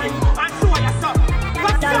and show yourself.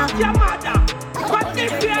 But fuck your mother. But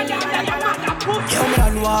if you're down your mother pussy. Yo, me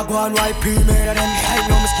don't know go and wipe me better than I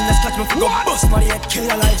know my skin is scratch me for go bust my head, kill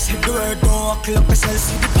your life, say the word, don't kill up myself,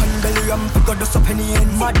 see the pan belly, I'm for God, just a penny in.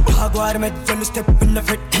 Mad dog, why I'm when you step in the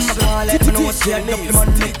fit, I'm gonna let me know what's here, up the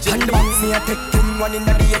money, and the bank me a take in one in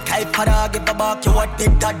the day, type for a give a back, you what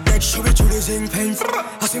dig that dead, show it to the zinc fence.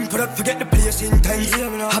 I simple up, forget the place intense.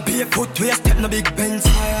 I be a foot to a step in the big Benz.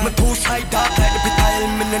 My two side dark like the pit tile,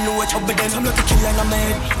 me no know what up with them. I'm not a killer and I'm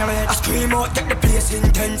mad. I scream out, get the place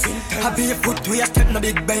intense. I be a foot to a step in the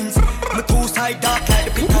big Benz. My two side dark like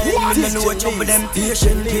the pit tile, me no know what up with them.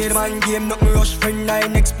 Patient, clear man game, not me rush friend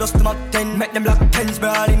 9x plus the Mach 10. Make them lock 10s,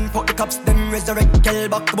 brawling, fuck the cops, them resurrect, kill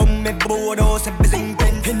back, boom, me bodo, se bizing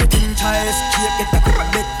pen. In the king child, escape, get the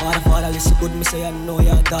crap bit. Father, listen good, me say I know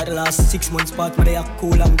ya. That the last 6 months part, but they are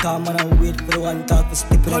cool and calm, and I wait for the one talk to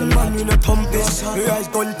stick with one man in a thumpis. Me eyes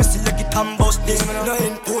gun, pussy like it and bust this. No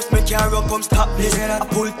end post, me can't run, come stop this. I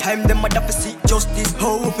pull time, them mother for seek justice.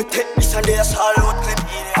 How if it take this and they a solid out clip.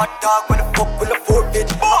 Hot dog when the fuck will afford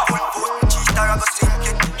it. I pull post, me cheese star, I go sink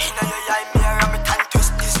it. Inna your eye, me a ram it and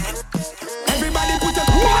twist this. Everybody put a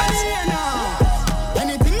party here now.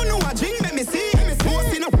 Anything you know a drink, make me see.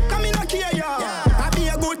 Most in a come in a care ya. I be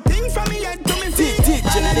a good thing from me head to me feet.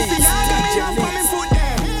 And then see ya come me up from me foot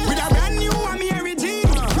there. With a brand new one me every jean.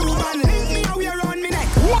 You man link me a wear around me neck.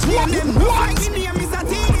 And them like in the Mr.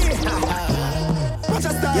 T. Watch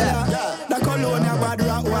a style. The cologne a bad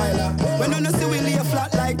Rottweiler. When you see we lay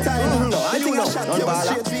flat like Tyler. I think I shot you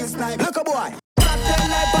straight to his snipe. Look a boy. Tell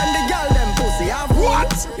like on the girl them pussy.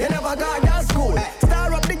 What? You never got that school.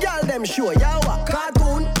 Star up the girl them show. Ya what?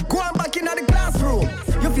 Cartoon. Go on back in the classroom.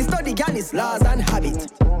 You fi study Gallus laws and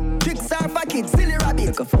habit. Tricks are for kids, silly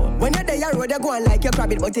rabbit. When you're there, you road, you go on like your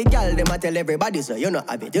rabbit. But the girl them a tell everybody so you know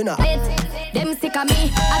have it, you know. Them sick of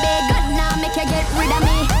me. I beg God now make you get rid of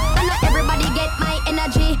me. And not everybody get my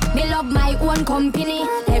energy. Me love my own company.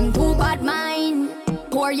 Them too bad mind.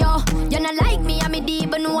 Poor yo, you not like me, I'm a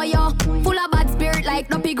deep and know yo. Full of bad spirit like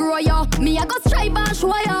Duppy grow yo. Me I go strive and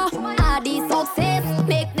show yo. All this success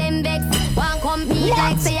make them vex. One compete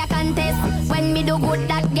like say a contest. When me do good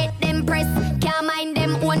that get them press. Can't mind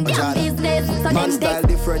them own damn business. So man them style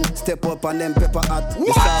different, step up and them pepper hot.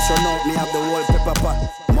 The sauce run out, me have the whole pepper pot.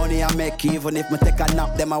 Money I make even if me take a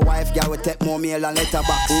nap. Then my wife girl will take more meal and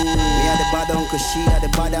letterbox. Me a the bad uncle, she a the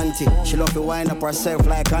bad auntie. She love to wind up herself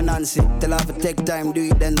like a Nancy. Tell her to take time, do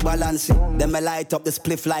it then balance it. Then me light up the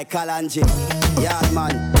spliff like Kalanji. Yeah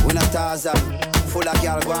man, we not Tarzan. Full of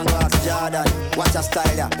girl go and go ask Jordan. Watch a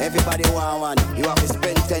style ya, everybody want one. You have to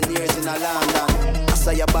spend 10 years in a London. I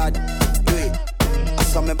say you bad, do it. I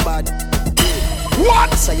saw me bad, do it.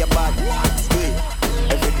 What? I say you bad, do it.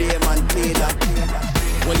 Every day man play that.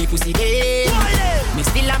 Holy pussy day. Me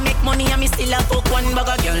still a make money and me still a fuck one bag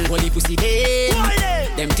of girl. Holy pussy day.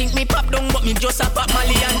 Them think me pop down but me just a pop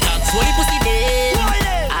Mali and tax. Holy pussy day.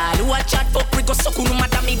 All who a chat fuck we go suck no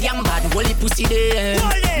matter me damn bad. Holy pussy day.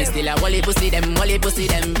 Me still a holy pussy them, holy pussy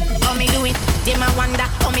them. How me do it? They ma wonder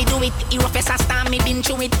how me do it. You a first star me been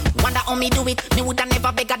through it. Wonder how me do it. Me woulda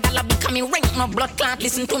never beg a dollar because me rank no blood clot.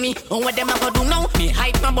 Listen to me. Oh what them a go do now? Me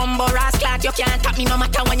hype my bumbo ass clot. You can't tap me no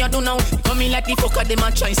matter when you do now. Come me like the fucker them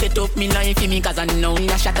a try set up me life for me cause I know me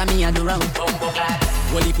a shot at me a do wrong.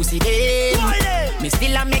 Holy pussy day. Me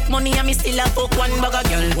still a make money and me still a fuck one bag of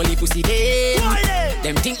girl. Holy pussy day.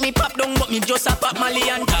 Them think me pop down but me just a pop Mali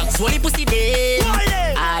and tax. Holy pussy day.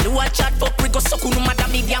 All who a chat fuck we go suck no matter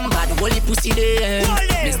me damn bad. Holy pussy day.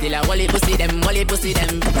 Me still a holy pussy them, holy pussy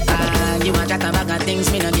them. You a chat a bag of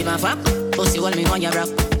things me no give a fuck. Pussy hold me on your rock.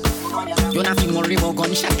 You not feel more remote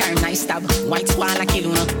gunshot or nice stab. White squall a kill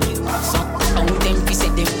you no. So how them fi say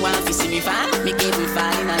them want fi see me fall. Me give me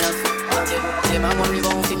fall in a love. Them a worry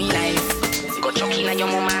about fi me life. Go chuck in a your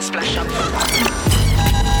mama splash up.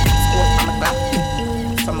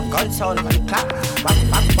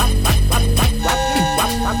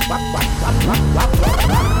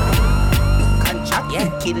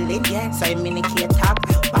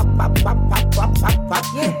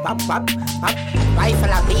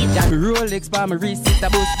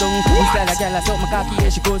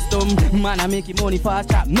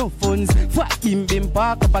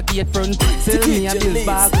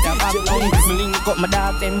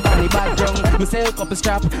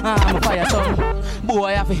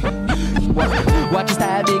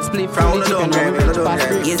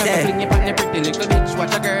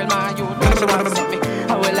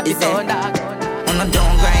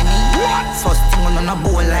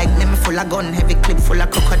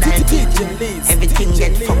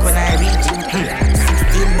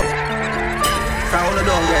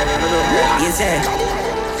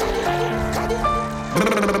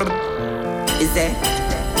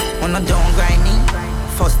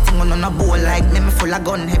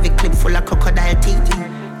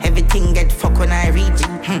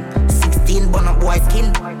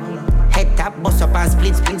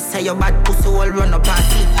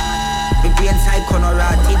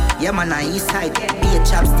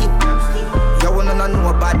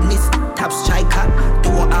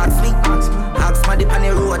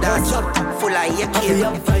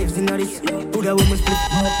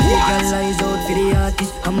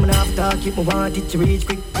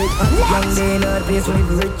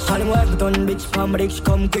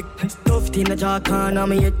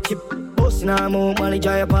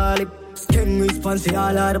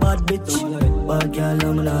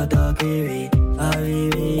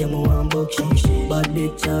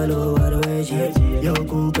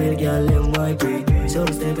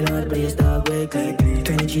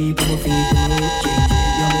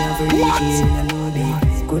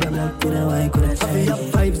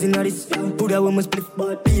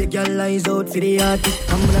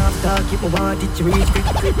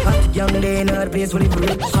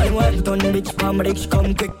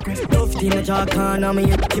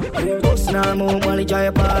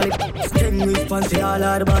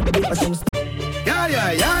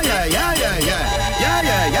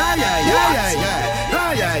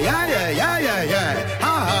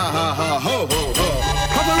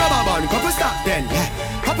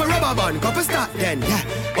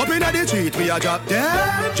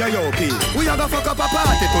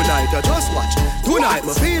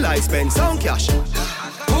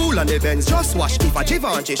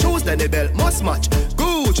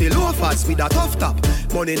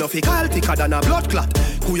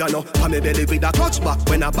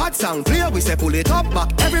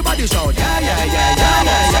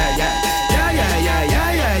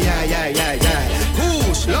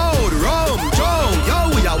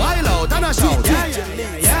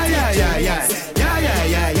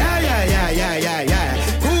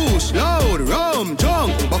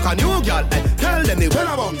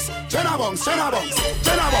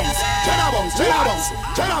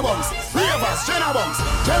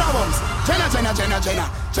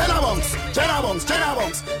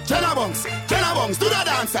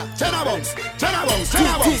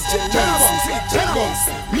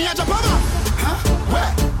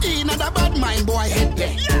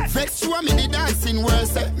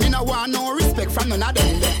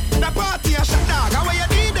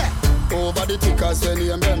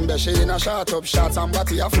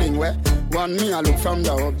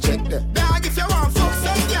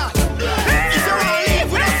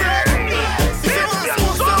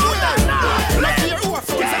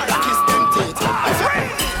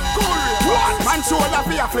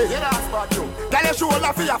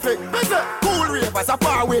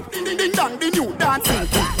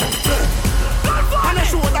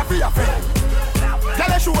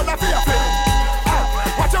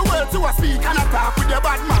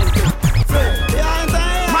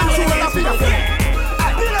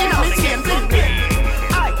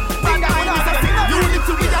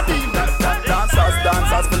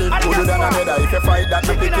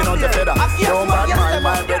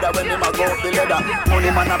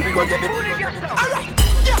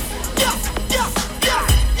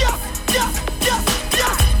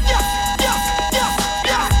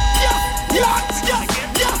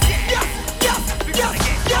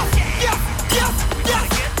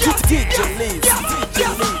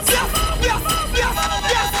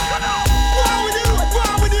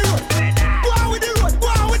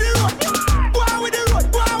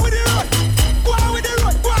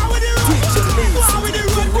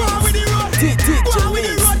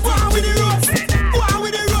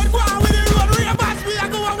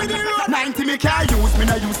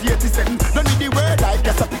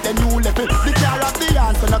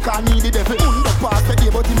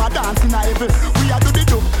 out him a dance in a heaven. We a do the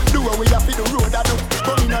do what we have to do road a do.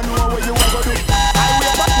 But me no know what you a go do. I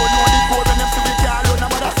wait but don't know the code when them see we can't run. I'm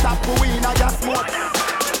gonna stop for we in a gas mode.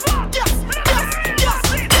 Yes, yes, yes,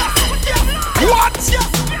 yes, yes. What? Yes,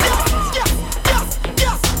 yes, yes, yes,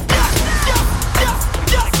 yes, yes, yes,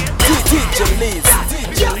 yes. DJ Liz,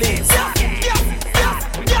 DJ Liz.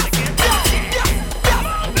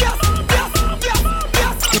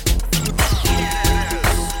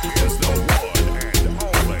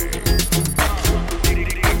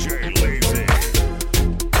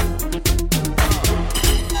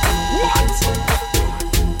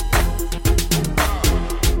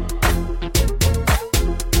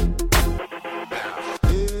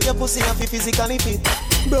 Pussy have to physically fit.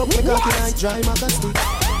 Broke me cocky like dry magazine.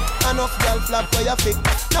 Enough girl flap where you fit.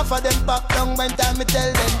 Enough of them pop down when time me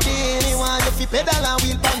tell them Dini want you fi pedal and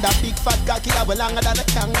wheel pan that big fat cocky that way longer than a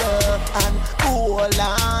kangaroo. And hold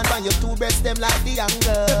on when your two breasts them like the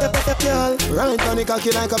angle. Girl, ride on the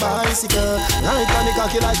cocky like a bicycle. Ride on the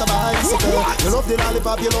cocky like a bicycle. You love the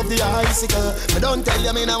lollipop, you love the icicle. But don't tell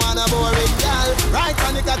you me no wanna boring girl. Ride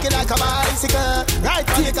on the cocky like a bicycle. Ride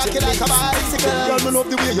on the cocky like a bicycle. Girl, me love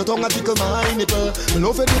the way your tongue a tickle my nipple. Me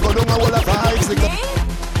love it you go down a whole of bicycle.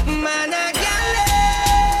 Man, I got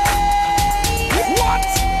what?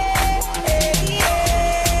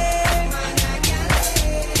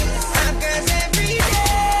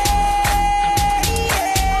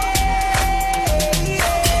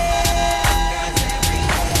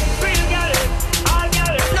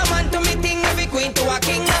 No man to me thing, every queen to a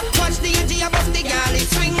king. Watch the UG above the galley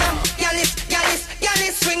swing. Gallis, gallis,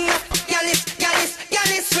 gallis swing. Gallis, gallis,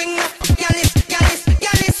 gallis swing. Gallis, gallis,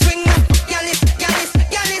 gallis swing. Gallis, gallis,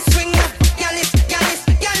 gallis swing. Gallis, gallis,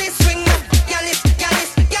 gallis swing. Gallis,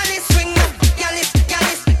 gallis, gallis swing. Gallis,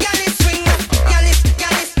 gallis, gallis swing. Gallis,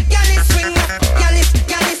 gallis, gallis swing. Gallis,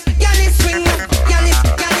 gallis, gallis swing. Gallis, gallis, gallis swing.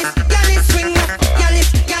 Gallis,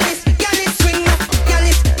 gallis, gallis swing. Gallis, gallis, gallis swing.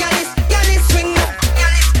 Gallis, gallis, gallis swing. Gallis, gallis,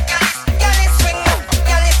 gallis swing.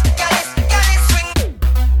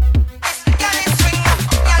 Gallis swing.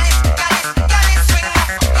 Gallis, gallis, gallis swing.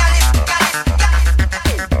 Gallis,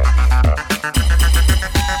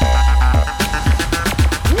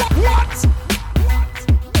 What?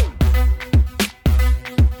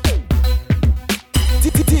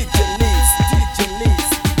 DJ Liz, DJ Liz.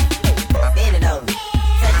 Bend it over,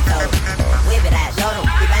 touch it over, whip it out, show them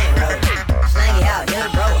we bang roll. Slang it out, you're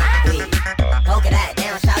bro, with poke it out,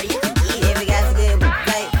 down, shout it, you can eat. If you got some good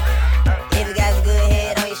play, if you got some good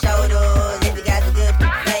head on your shoulders, if you got some good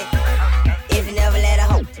play, if you never let a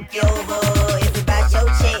hoe take you over, if you bout your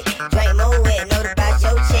check, drink more wet, know about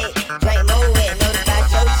your check, drink more wet, know about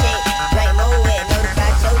your check, drink more wet, know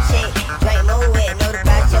about your check, drink more wet, know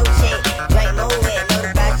about your check, drink more wet, know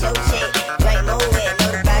about your check, drink more wet,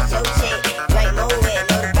 know about your check, drink more wet,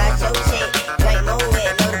 know about your check, drink more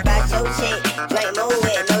wet, know about your check, drink more wet,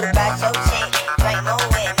 know about your check, drink more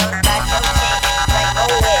wet, know about your check, drink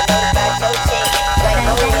more wet, know about your check, drink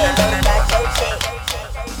more wet, know about your check.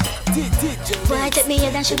 Boy, take me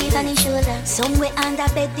head and shoot it on him shoulder. Somewhere under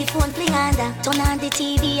bed, the phone fling under. Turn on the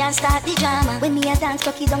TV and start the drama. When me a dance,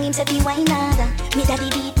 cocky down him say fi wine under. Me daddy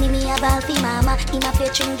beat me a ball fi mama. Him a play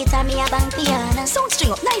string guitar, me a bang piano. Sound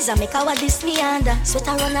string up nice and make our this me under.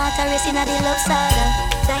 Sweater run out a race inna the love saga.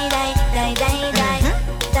 Die die die die die.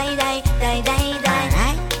 Die die die die die.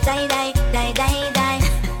 Die die die die die.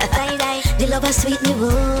 Die die. The lover sweet me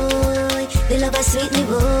boy. The lover sweet me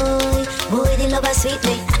boy. Boy the lover sweet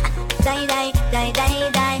me. Die, die, die, die,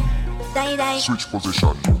 die, die, die. Switch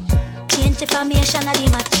position. Change the formation of the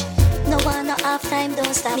match. No one, no half time,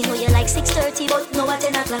 don't stop. Me know you like 6:30, but no at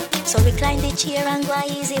 10 o'clock. So recline the chair and go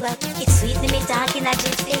easy back. It's sweet, me talking a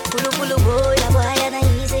gypsy. Pulu pulu boy, a boy and a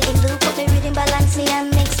easy. Him look up me rhythm, balance me and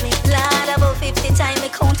mix me. Lord, about 50 times me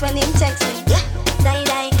count when him text me. Yeah. Die,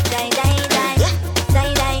 die, die, die, die. Yeah.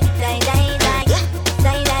 Die, die, die, die, die. Yeah.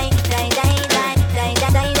 Die, die, die, die, die. Die, die,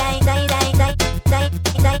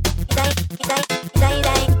 die, die, die, die, die, die, die.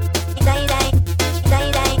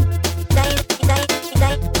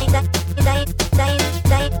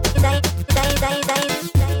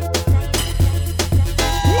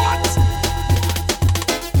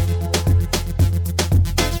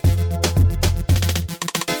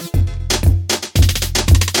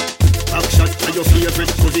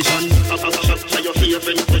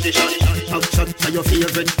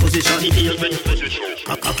 ready position.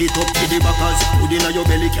 Cock it up to the backers. Hood inna your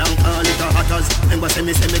belly can't call it a hatters. Remember say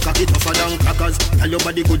me cock it tougher than crackers. Tell your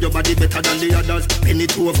body good, your body better than the others. Penny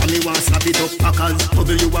two over me want slap it up packers.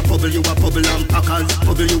 Bubble you a bubble and packers.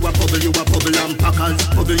 Bubble you a bubble and packers.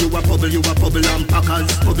 Bubble you a bubble and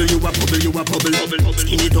packers. Bubble you a bubble.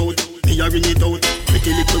 Skin it out. Me a ring it out.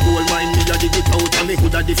 Pretty little gold mine, me a dig it out. And me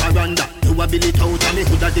hood a the veranda. You a bill it out, and me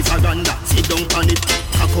hood a the veranda. Sit down on it,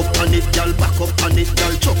 cock up on it, girl back up on it,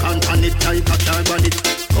 girl chuck on it, like a car on it.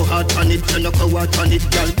 Go hard on it, you no go hard on it,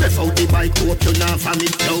 girl. Breath out the bike, hope you not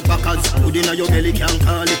vomit. Now packers, hood inna your belly can't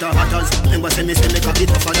call it a hatters. Remember say me cock it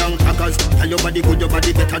tougher than crackers. Tell your body good, your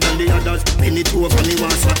body better than the others. Penny two over me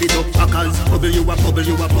want slap it up packers. Bubble you a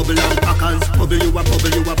bubble and packers. Bubble you a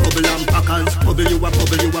bubble and packers. Bubble you a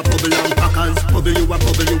bubble and packers. Bubble you a bubble and packers.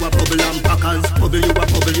 Bubble you a bubble and packers. Bubble you a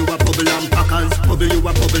bubble and packers. Bubble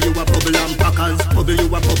you a bubble and packers. Bubble you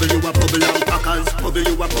a bubble and packers. Bubble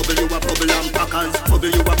you a bubble and packers.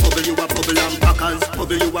 Bubble you a bubble and packers. Bubble you a bubble and packers. Bubble you a packers. Bubble you a packers. Bubble you a packers. Bubble you a packers.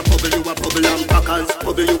 Bubble you a packers. Bubble you a packers.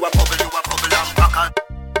 Bubble you a packers.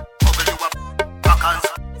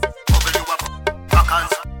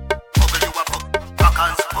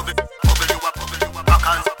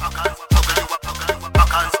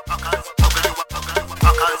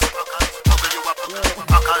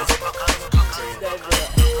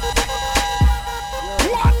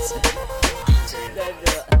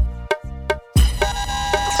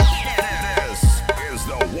 This is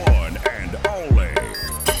the one and only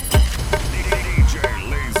DJ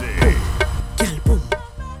Lazy. Girl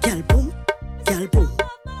boom.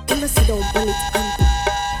 Wanna sit down on it and boom.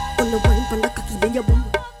 On the wine, on the cocky, then you boom.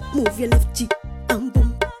 Move your left cheek and boom.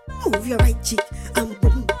 Move your right cheek and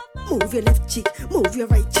boom. Move your left cheek, move your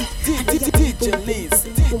right cheek. DJ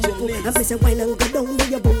Lazy. I say wine and go down,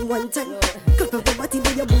 then you boom one time. Clap up your body,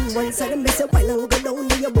 then you boom one side. I say wine and go down,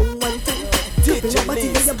 then you boom one time. Clap up your body,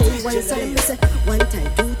 then you boom one side. I say 1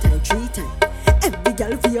 time, 2 time, 3 time. Every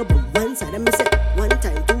girl for your boom one side. I say 1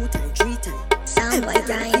 time, 2 time, 3 time. Every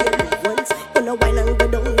girl for your boom one side. When a wine and go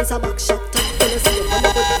down, it's a back shot. When you see you wanna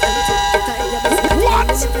go down and take the time. You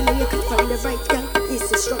never know you can find the right girl.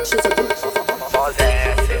 It's instructions are good. More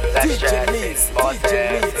dancing, less stressing. More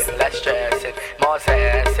dancing, less stressing. More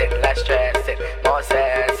dancing, less stressing. More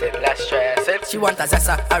dancing, less stressing. She want a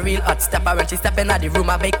zessa, a real hot stepper. When she step in the room,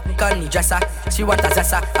 a big conny dresser. She want a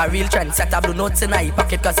zessa, a real trendsetter. Blue notes in her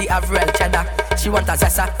pocket cause he have real cheddar. She want a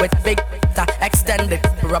zessa with big extended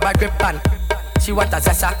rubber grip and she want a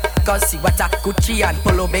zessa, cause she want a Gucci and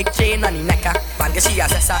polo big chain on the necker. Man, she a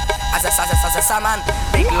zessa man.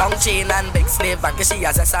 Big long chain and big slave. Man, she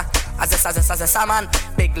a zessa man.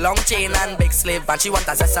 Big long chain and big slave. Man, she want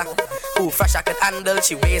a zessa. Who fresh I could handle,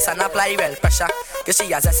 she weighs and apply well pressure. Cause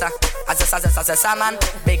she a zessa man.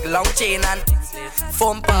 Big long chain and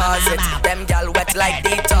foam paws it. Them gal wet like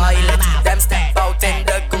the toilet. Them step out in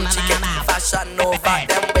the Gucci kit. Fashion over,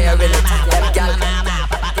 them wearing it. Them gal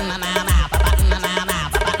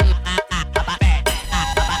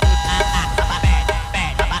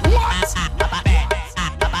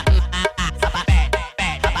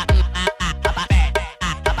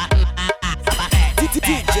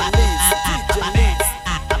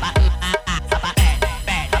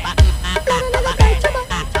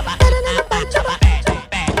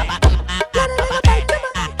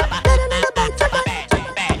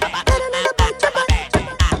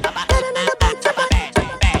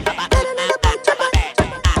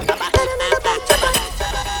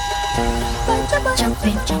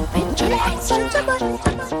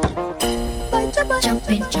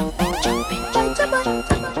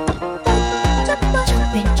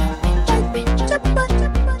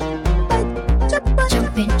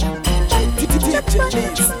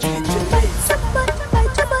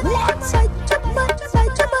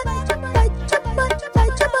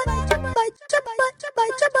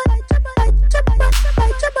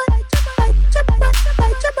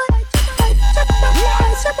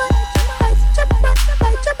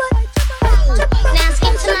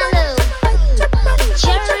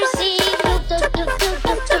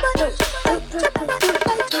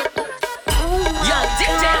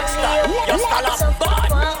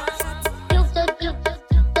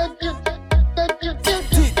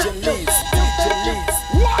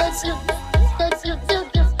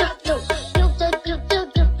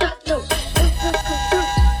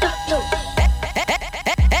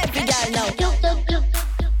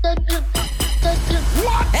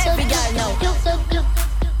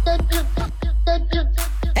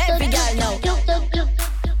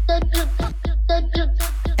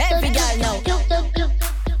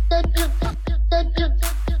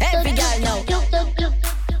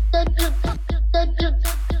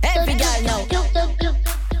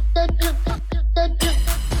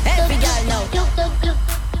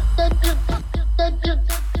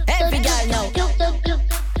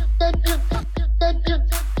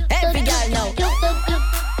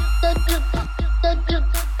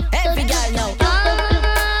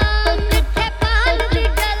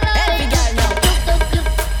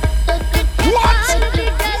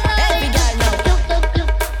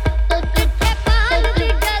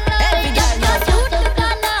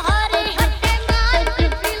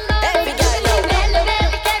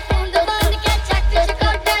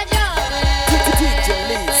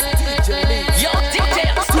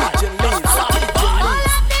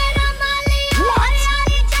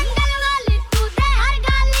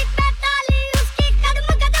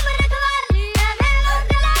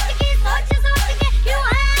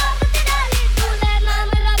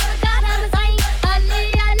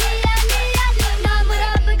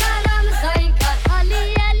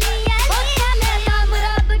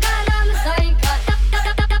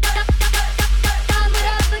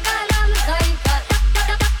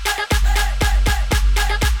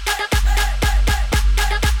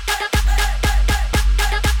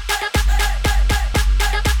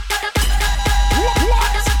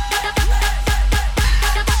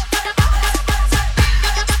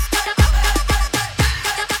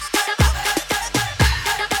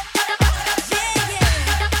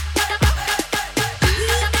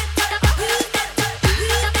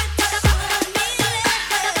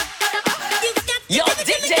Yo,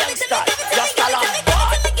 DJ Youngster, just a long boy.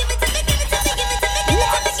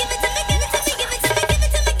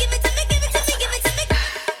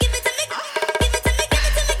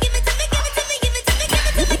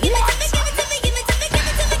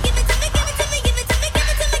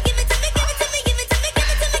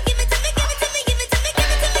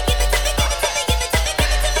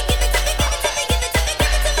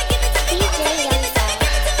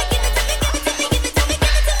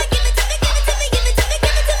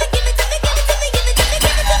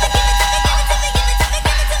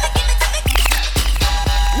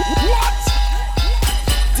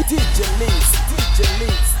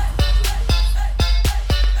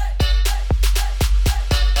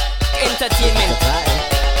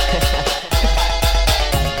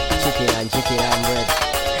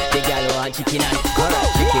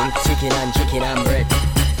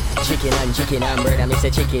 Chicken and bread, I me say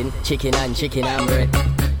chicken and bread.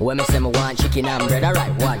 When me say me want chicken and bread,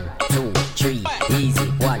 alright, 1, 2, 3, easy.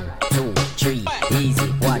 1, 2, 3, easy.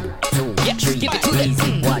 1, 2, 3,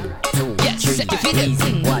 easy. 1, 2, 3, easy. 1, 2, 3,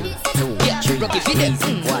 easy. 1, 2, 3,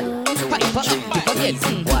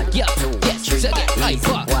 easy. 1, 2, 3,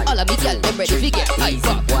 easy. All of me girl, them ready to get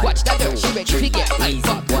hyper. Watch that girl, she ready to get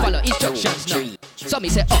hyper. Follow instructions now. So me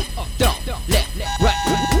say up, down, left, right.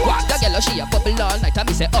 Watch that girl, she a bubble all night. And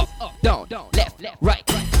me say up, down, left, right.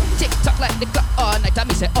 Tick tock like the clock all night. And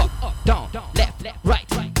me say up, down, left, right.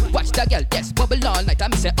 Watch that girl, yes, bubble all night.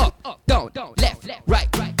 And me say up, down, left, right.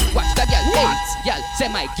 Watch that girl, hey, y'all. Say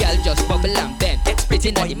my girl just bubble and bend. Split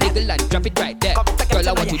in the middle and drop it right there. Girl,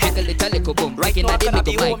 I want to jiggle it a little boom. Right in the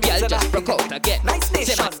middle, my girl just broke out again. Nice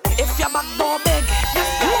nation. If your back door big,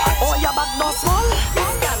 or your back door small,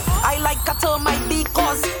 I like cattle my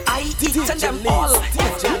because I eat them all.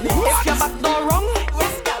 If your back door wrong,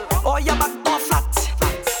 or your back door flat,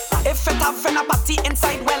 if it have a body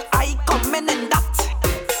inside, well I come in that.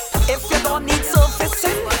 If you don't need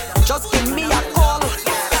servicing, just give me a call.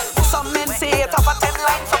 Some men say it have a 10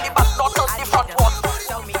 line from the back door to the front wall.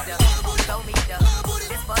 Show me the,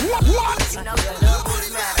 what? You know the love who's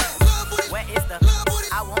matter. Where is the,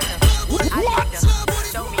 I want the, I need the,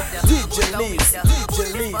 show me the, DJ Lee's, DJ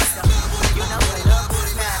Lee's. You know the love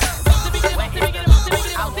who's matter. Where is the,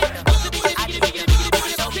 I want the, I need the,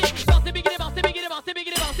 show me the.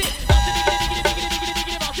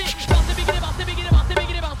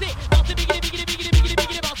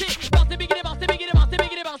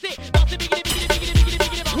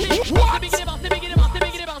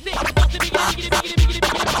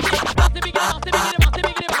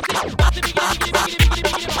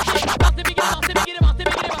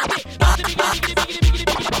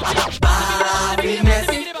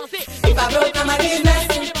 If I broke down my business,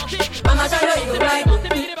 Mama shall know you right.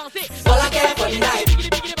 All I care for the night.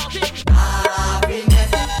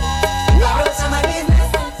 Happiness. If I broke down my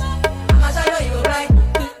business, Mama shall know you right.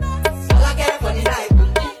 All I care for the night.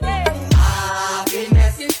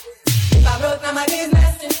 Happiness. If I broke down my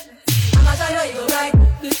business, Mama shall know you right.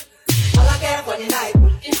 All I care for the night.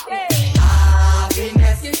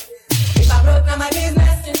 Happiness. If I broke down my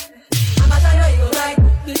business, Mama shall know you right.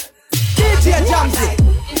 DJ Jamsey.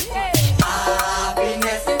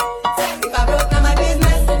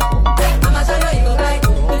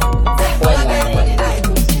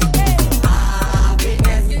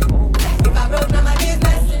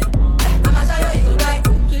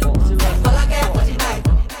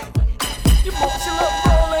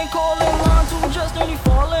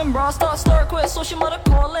 So she mother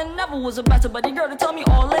calling, never was a better buddy girl to tell me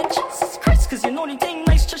all in. Jesus Christ, cause you know the thing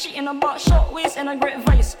nice, trashy in a box, short waist and a great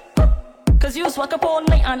vice. Cause you swag up all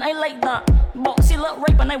night and I like that. Boxy look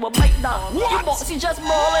rape and I will bite that. You boxy just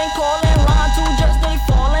brawling, calling, line two just they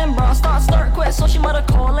falling. Bro, start quit, so she mother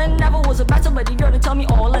calling, never was a better buddy girl to tell me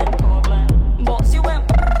all in. Boxy went,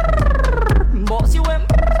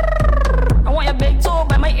 I want your big toe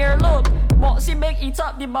by my earlobe. Boxy big, eat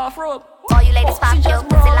up the bathrobe. All you ladies pop your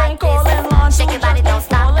pussy like this. Shake your body, don't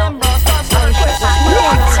stop, don't miss. All you ladies pop your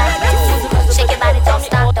pussy like this. Shake your body, don't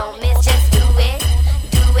stop, don't miss. Just do it,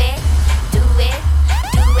 do it, do it,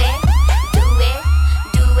 do it, do it,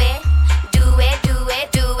 do it, do it, do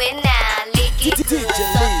it, do it now. Lick it good,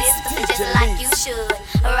 suck this pussy just like you should.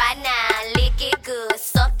 Right now, lick it good,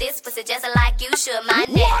 suck this pussy just like you should. My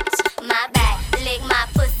neck, my back, lick my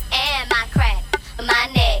pussy and my crack. My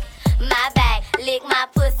neck, my back, lick my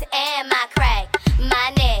pussy and my crack.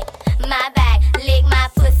 My neck, my back, lick my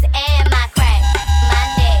pussy and my crack. My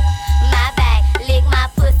neck, my back, lick my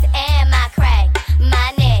pussy and my crack.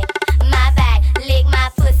 My neck, my back, lick my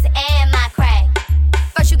pussy and my crack.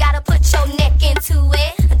 First you gotta put your neck into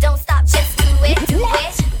it. Don't stop, just do it, do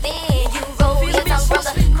it. Then you roll your tongue from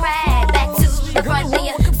the crack back to the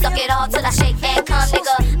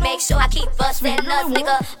So I keep busting nuts,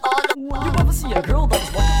 nigga. All the you ever see a girl that's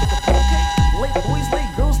walking like a pancake? Late boys,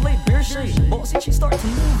 late girls, late beer shade. Bossy, she start to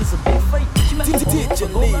move, it's a big fight. She met me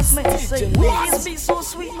on go last night and say, this beat so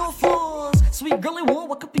sweet, no flaws. Sweet girlie won't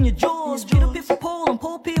walk up in your jaws. Beat up here for pole and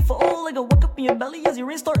pole P for all. Like a walk up in your belly as your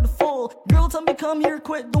rain start to fall. Girl, tell me come here,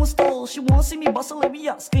 quit, don't stall. She wanna see me bustle like we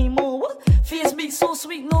out, scream on. What? Face beat so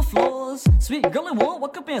sweet, no flaws. Sweet girlie won't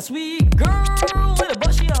walk up in. Sweet girl, with a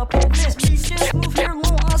bushy up, pit this. Skin smooth hair,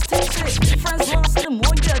 long ass tit fit. Friends lost them,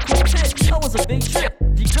 one get a quick pit. That was a big trip.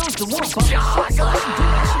 The girls the one pop shots. All she do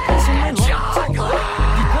is she puts on my lap.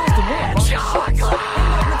 The girls the one pop shots.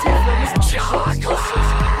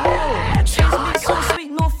 So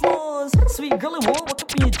sweet, no flaws. Sweet girl, it won't walk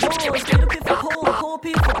up in your jaws. Get a pit for pole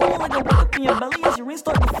P for pole. Like a walk up in your belly as your rain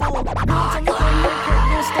start to fall. Girl, tell me come here, quick,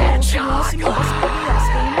 no stall. She won't see me bust baby, I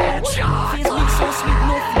scream out. Face me so sweet,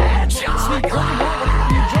 no flaws. Sweet girl, it won't walk up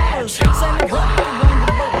in your jaws. Send me rock around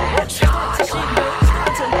the boat. Start to shake, girl,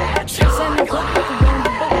 start to. Send me rock around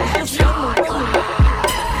the boat. Just roll me.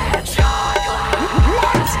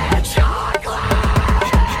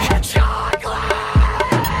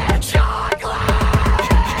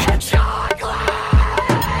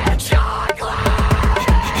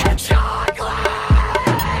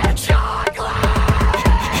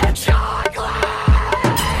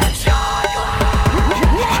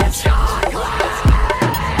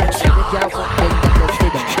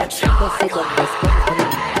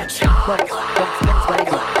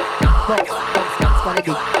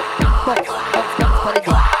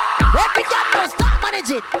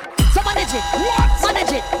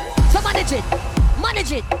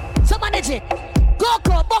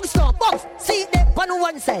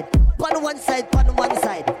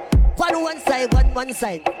 One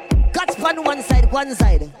side. Catch pan one side, one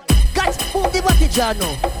side. Catch move the body jar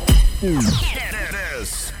now.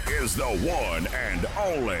 This is the one and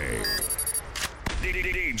only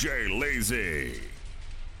DJ Lazy.